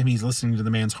talking to him, he's listening to the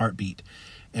man's heartbeat.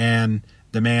 And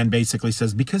the man basically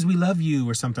says, because we love you,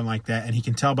 or something like that. And he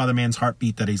can tell by the man's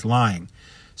heartbeat that he's lying.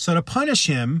 So to punish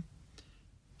him,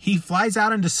 he flies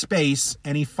out into space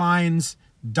and he finds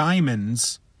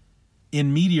diamonds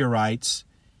in meteorites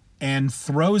and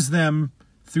throws them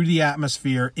through the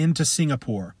atmosphere into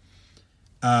Singapore.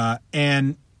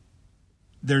 And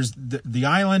there's the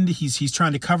island. He's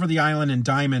trying to cover the island in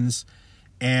diamonds.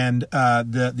 And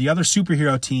the other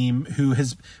superhero team, who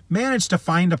has managed to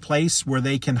find a place where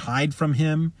they can hide from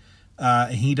him,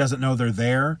 and he doesn't know they're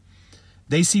there.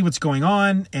 They see what's going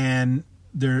on, and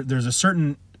there's a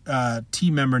certain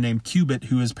team member named Cubit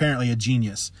who is apparently a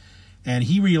genius. And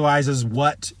he realizes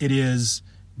what it is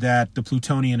that the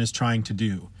Plutonian is trying to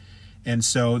do. And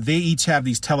so they each have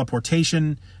these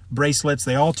teleportation bracelets.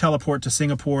 They all teleport to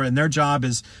Singapore, and their job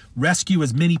is rescue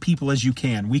as many people as you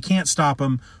can. We can't stop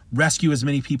them. Rescue as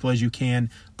many people as you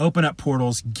can. Open up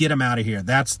portals. Get them out of here.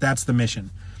 That's the mission.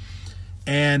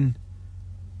 And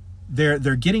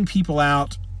they're getting people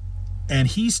out, and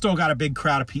he's still got a big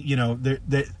crowd of people.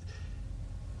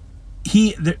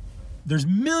 There's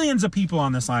millions of people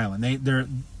on this island. They're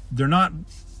not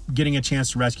getting a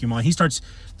chance to rescue them all.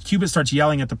 Cubit starts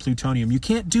yelling at the Plutonium, you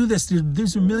can't do this.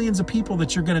 There's millions of people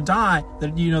that you're going to die,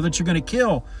 that you're going to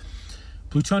kill.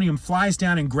 Plutonium flies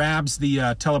down and grabs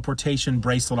the teleportation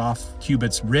bracelet off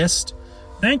Cubit's wrist.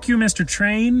 Thank you, Mr.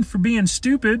 Train, for being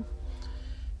stupid.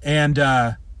 And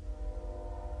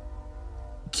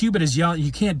Cubit is yelling,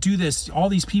 you can't do this. All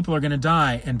these people are going to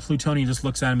die. And Plutonium just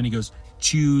looks at him and he goes,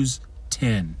 choose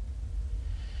 10.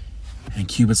 And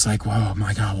Cubit's like, oh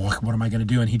my God, what am I going to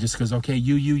do? And he just goes, okay,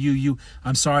 you.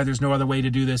 I'm sorry, there's no other way to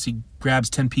do this. He grabs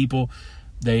 10 people.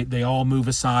 They all move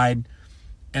aside.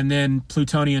 And then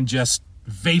Plutonian just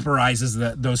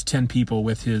vaporizes those 10 people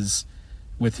with his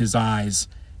eyes.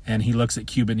 And he looks at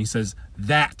Cubit and he says,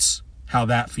 that's how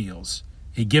that feels.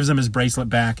 He gives him his bracelet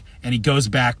back, and he goes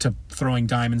back to throwing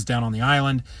diamonds down on the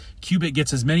island. Cubit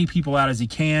gets as many people out as he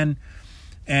can.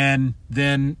 And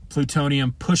then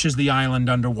Plutonium pushes the island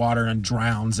underwater and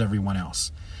drowns everyone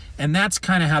else. And that's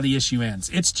kind of how the issue ends.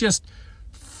 It's just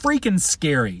freaking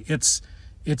scary. It's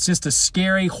just a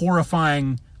scary,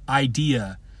 horrifying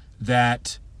idea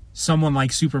that someone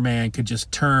like Superman could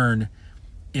just turn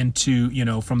into,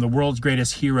 from the world's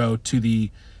greatest hero to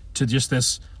just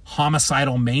this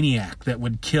homicidal maniac that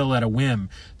would kill at a whim.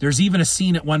 There's even a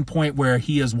scene at one point where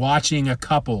he is watching a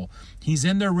couple. He's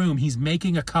in their room. He's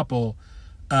making a couple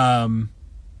have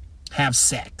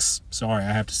sex. Sorry,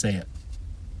 I have to say it.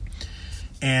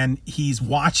 And he's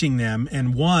watching them,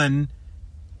 and one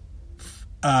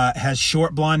has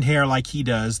short blonde hair like he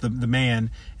does, the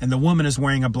man, and the woman is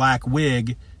wearing a black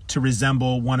wig to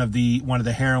resemble one of the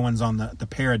heroines on the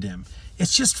Paradigm.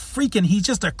 It's just freaking, he's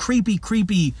just a creepy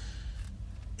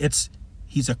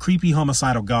he's a creepy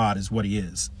homicidal god is what he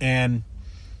is. And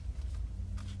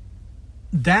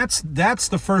that's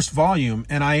the first volume,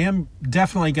 and I am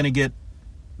definitely going to get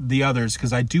the others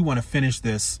because I do want to finish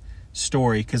this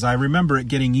story because I remember it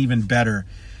getting even better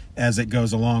as it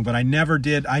goes along, but I never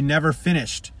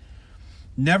finished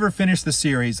the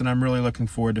series, and I'm really looking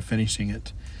forward to finishing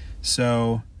it.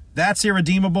 So that's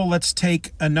Irredeemable. Let's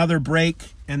take another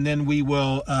break, and then we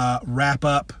will wrap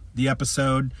up the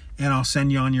episode, and I'll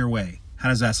send you on your way. How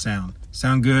does that sound?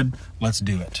 Sound good? Let's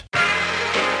do it.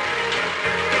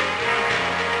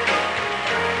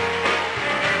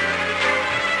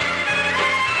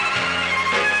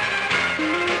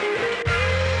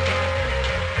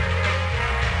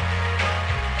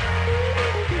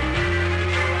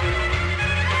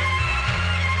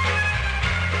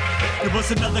 It was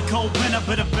another cold winter,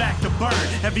 but I'm back to burn.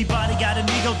 Everybody got an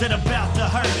ego that about to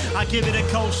hurt. I give it a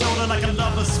cold shoulder like a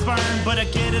lover's sperm, but I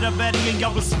get it already and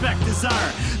your respect is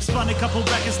earned. Spun a couple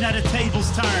records, now the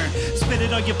tables turn. Spit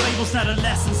it on your fables, now the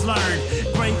lessons learned.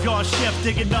 Graveyard shift,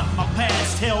 digging up my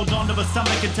past. Held onto my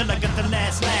stomach until I got the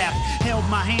last laugh. Held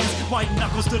my hands, white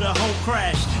knuckles to the whole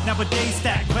crash. Nowadays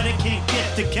stack credit, can't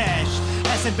get the cash.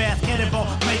 Acid bath, cannonball,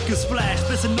 make a splash.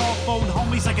 Listen off phone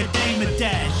homies like a Dame and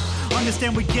Dash.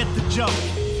 Understand we get the joke.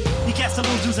 You cast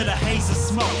illusions in a haze of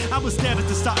smoke. I was there at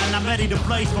the start and I'm ready to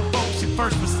blaze for folks. Your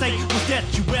first mistake was that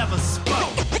you ever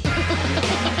spoke. You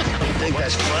think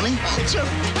that's funny? It's a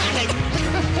panic.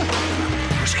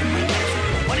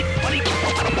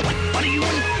 What are you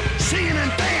in? Singing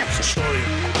and dance. A story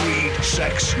of greed,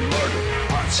 sex, and murder.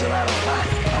 Parts are out of line.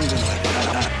 I'm just like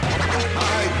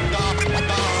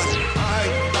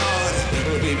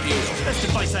Best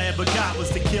advice I ever got was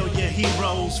to kill your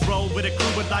heroes. Roll with a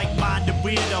crew of like-minded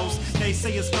weirdos. They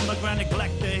say it's from the ground,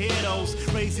 neglect the heroes.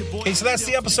 Raise your voice. Okay, so that's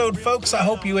the episode, folks. I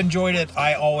hope you enjoyed it.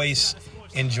 I always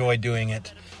enjoy doing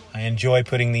it. I enjoy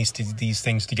putting these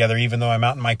things together, even though I'm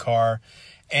out in my car.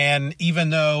 And even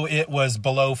though it was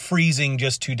below freezing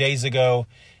just 2 days ago,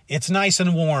 it's nice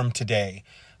and warm today.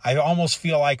 I almost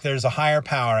feel like there's a higher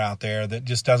power out there that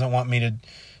just doesn't want me to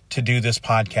do this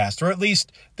podcast. Or at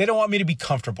least they don't want me to be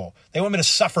comfortable. They want me to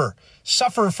suffer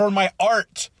for my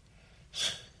art.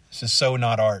 This is so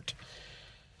not art.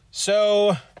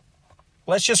 So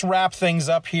let's just wrap things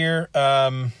up here.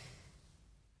 I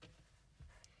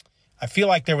feel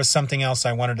like there was something else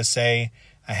I wanted to say.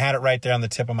 I had it right there on the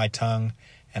tip of my tongue,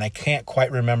 and I can't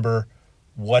quite remember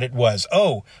what it was.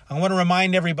 Oh, I want to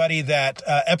remind everybody that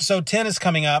episode 10 is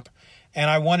coming up, and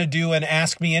I want to do an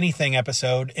Ask Me Anything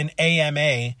episode, an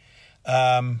AMA.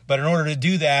 But in order to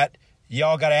do that,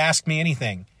 y'all got to ask me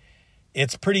anything.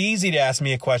 It's pretty easy to ask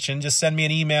me a question. Just send me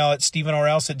an email at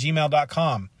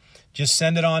stevenorelse@gmail.com. Just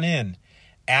send it on in.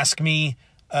 Ask me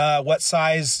what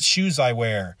size shoes I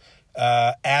wear.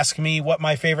 Ask me what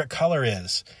my favorite color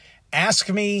is. Ask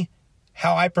me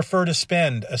how I prefer to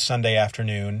spend a Sunday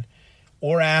afternoon.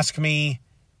 Or ask me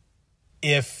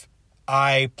if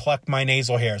I pluck my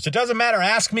nasal hairs. It doesn't matter.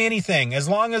 Ask me anything. As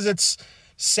long as it's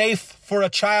safe for a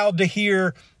child to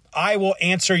hear, I will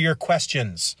answer your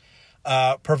questions.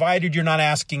 Provided you're not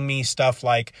asking me stuff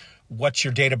like, what's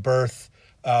your date of birth?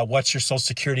 What's your social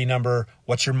security number?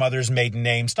 What's your mother's maiden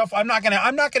name? Stuff. I'm not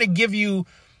gonna give you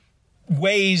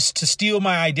ways to steal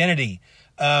my identity.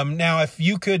 Now, if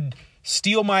you could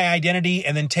steal my identity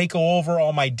and then take over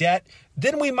all my debt,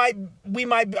 then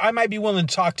I might be willing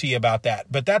to talk to you about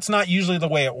that. But that's not usually the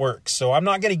way it works. So I'm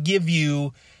not going to give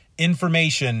you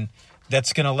information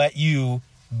that's going to let you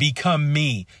become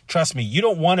me. Trust me, you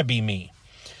don't want to be me.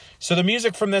 So the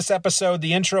music from this episode,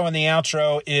 the intro and the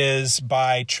outro, is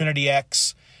by Trinity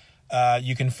X.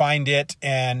 You can find it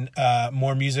and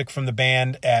more music from the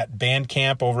band at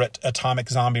Bandcamp over at Atomic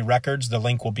Zombie Records. The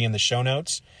link will be in the show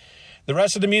notes. The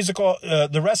rest of the music,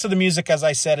 as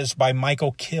I said, is by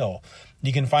Michael Kill.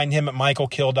 You can find him at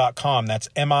michaelkill.com. That's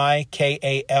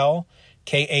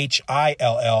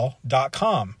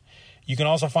MIKALKHILL.com. You can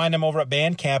also find him over at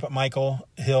Bandcamp at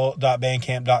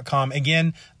michaelhill.bandcamp.com.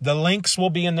 Again, the links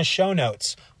will be in the show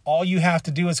notes. All you have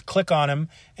to do is click on them,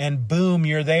 and boom,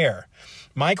 you're there.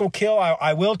 Michael Kill,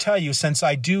 I will tell you, since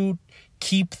I do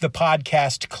keep the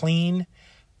podcast clean,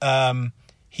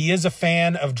 he is a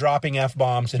fan of dropping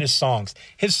F-bombs in his songs.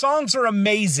 His songs are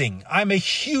amazing. I'm a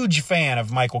huge fan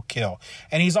of Michael Kill.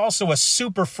 And he's also a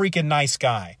super freaking nice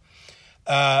guy.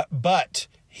 But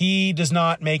he does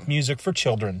not make music for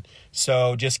children.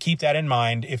 So just keep that in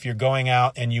mind if you're going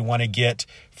out and you want to get,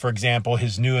 for example,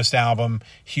 his newest album,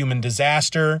 Human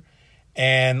Disaster,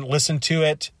 and listen to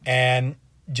it and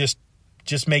just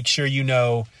make sure you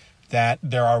know that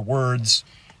there are words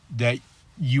that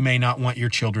you may not want your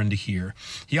children to hear.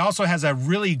 He also has a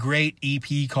really great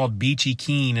EP called Beachy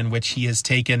Keen, in which he has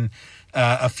taken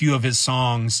a few of his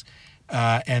songs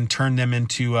and turned them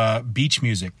into beach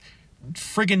music.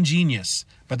 Friggin' genius.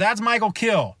 But that's Michael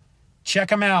Kill.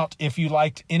 Check him out if you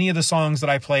liked any of the songs that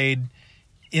I played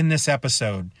in this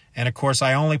episode. And of course,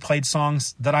 I only played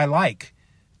songs that I like.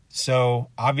 So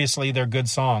obviously they're good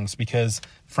songs because,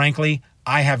 frankly,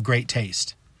 I have great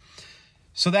taste.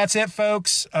 So that's it,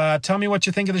 folks. Tell me what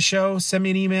you think of the show. Send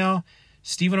me an email,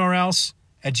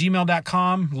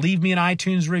 stevenorelse@gmail.com. Leave me an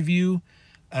iTunes review.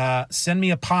 Send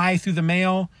me a pie through the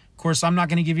mail. Of course, I'm not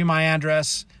going to give you my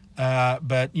address.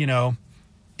 But, you know,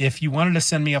 if you wanted to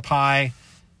send me a pie,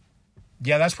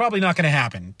 yeah, that's probably not going to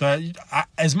happen. But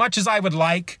as much as I would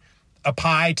like a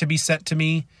pie to be sent to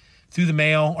me through the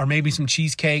mail or maybe some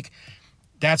cheesecake,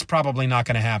 that's probably not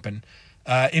going to happen.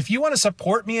 If you want to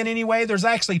support me in any way, there's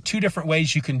actually 2 different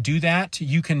ways you can do that.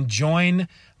 You can join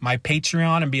my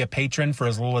Patreon and be a patron for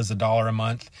as little as $1 a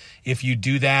month. If you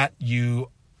do that, you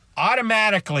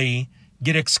automatically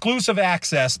get exclusive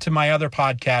access to my other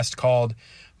podcast called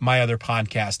My Other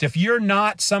Podcast. If you're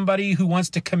not somebody who wants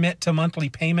to commit to monthly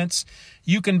payments,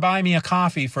 you can buy me a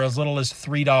coffee for as little as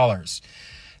 $3.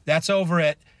 That's over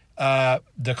at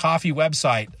the coffee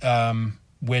website,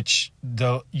 which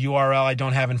the URL I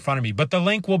don't have in front of me, but the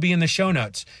link will be in the show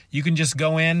notes. You can just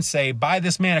go in, say, buy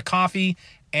this man a coffee,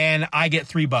 and I get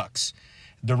 $3.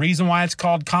 The reason why it's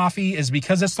called coffee is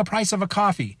because it's the price of a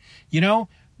coffee. You know,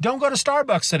 don't go to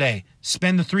Starbucks today.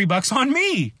 Spend the $3 on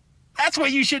me. That's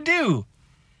what you should do.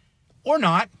 Or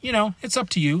not, you know, it's up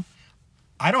to you.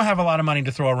 I don't have a lot of money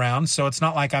to throw around, so it's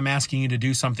not like I'm asking you to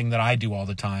do something that I do all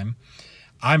the time.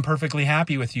 I'm perfectly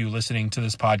happy with you listening to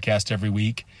this podcast every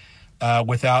week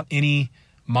without any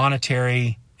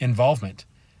monetary involvement.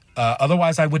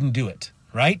 Otherwise, I wouldn't do it,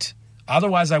 right?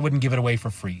 Otherwise, I wouldn't give it away for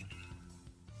free.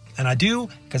 And I do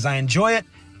because I enjoy it,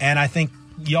 and I think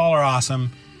y'all are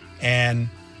awesome, and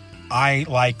I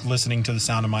like listening to the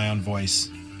sound of my own voice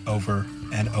over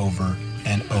and over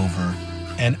and over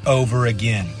and over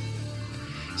again.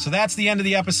 So that's the end of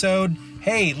the episode.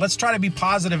 Hey, let's try to be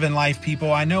positive in life,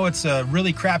 people. I know it's a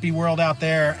really crappy world out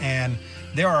there, and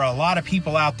there are a lot of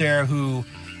people out there who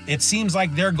it seems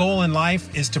like their goal in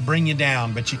life is to bring you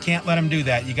down, but you can't let them do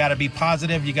that. You got to be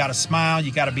positive. You got to smile.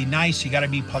 You got to be nice. You got to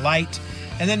be polite.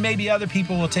 And then maybe other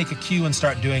people will take a cue and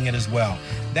start doing it as well.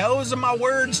 Those are my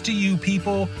words to you,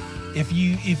 people. If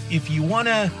you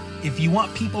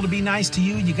want people to be nice to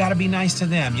you, you got to be nice to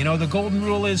them. You know, the golden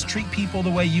rule is treat people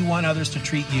the way you want others to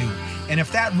treat you. And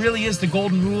if that really is the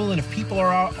golden rule, and if people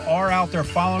are out there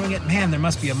following it, man, there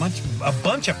must be a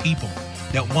bunch of people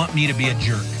that want me to be a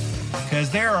jerk.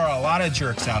 Because there are a lot of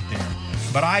jerks out there.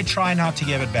 But I try not to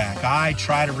give it back. I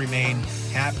try to remain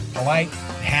polite,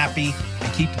 happy,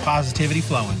 and keep the positivity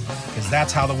flowing. Because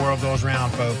that's how the world goes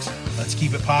around, folks. Let's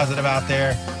keep it positive out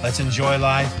there. Let's enjoy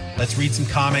life. Let's read some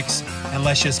comics. And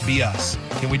let's just be us.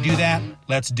 Can we do that?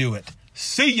 Let's do it.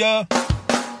 See ya!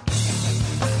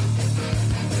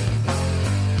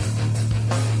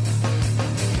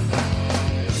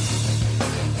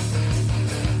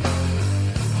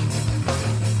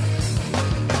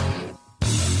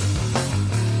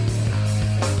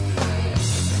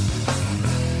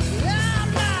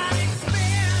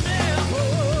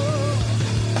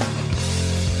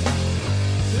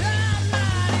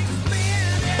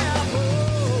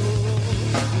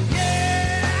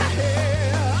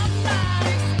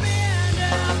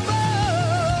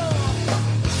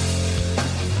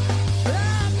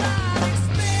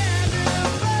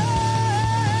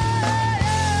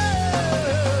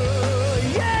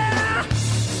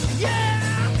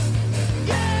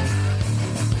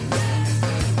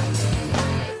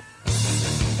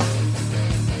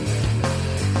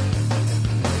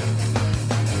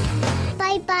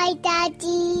 Bye-bye,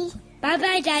 Daddy.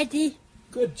 Bye-bye, Daddy.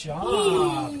 Good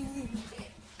job.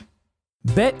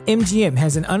 BetMGM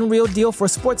has an unreal deal for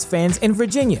sports fans in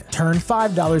Virginia. Turn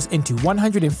 $5 into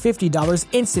 $150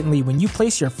 instantly when you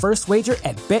place your first wager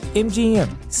at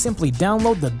BetMGM. Simply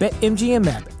download the BetMGM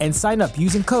app and sign up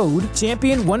using code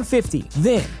Champion150.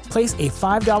 Then, place a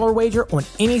 $5 wager on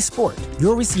any sport.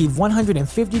 You'll receive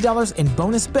 $150 in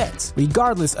bonus bets,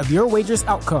 regardless of your wager's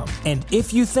outcome. And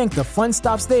if you think the fun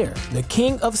stops there, the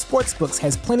King of Sportsbooks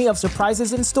has plenty of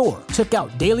surprises in store. Check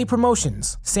out daily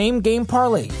promotions, same-game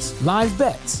parlays, live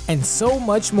bets, and so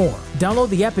much more. Download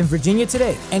the app in Virginia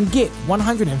today and get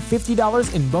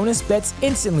 $150 in bonus bets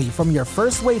instantly from your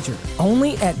first wager.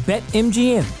 Only at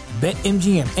BetMGM.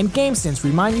 BetMGM and GameSense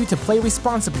remind you to play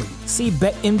responsibly. See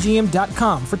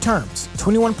BetMGM.com for terms.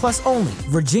 21 plus only.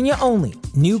 Virginia only.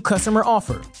 New customer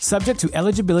offer. Subject to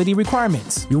eligibility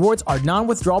requirements. Rewards are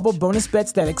non-withdrawable bonus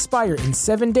bets that expire in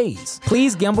 7 days.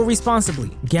 Please gamble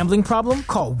responsibly. Gambling problem?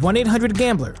 Call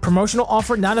 1-800-GAMBLER. Promotional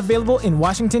offer not available in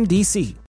Washington, D.C.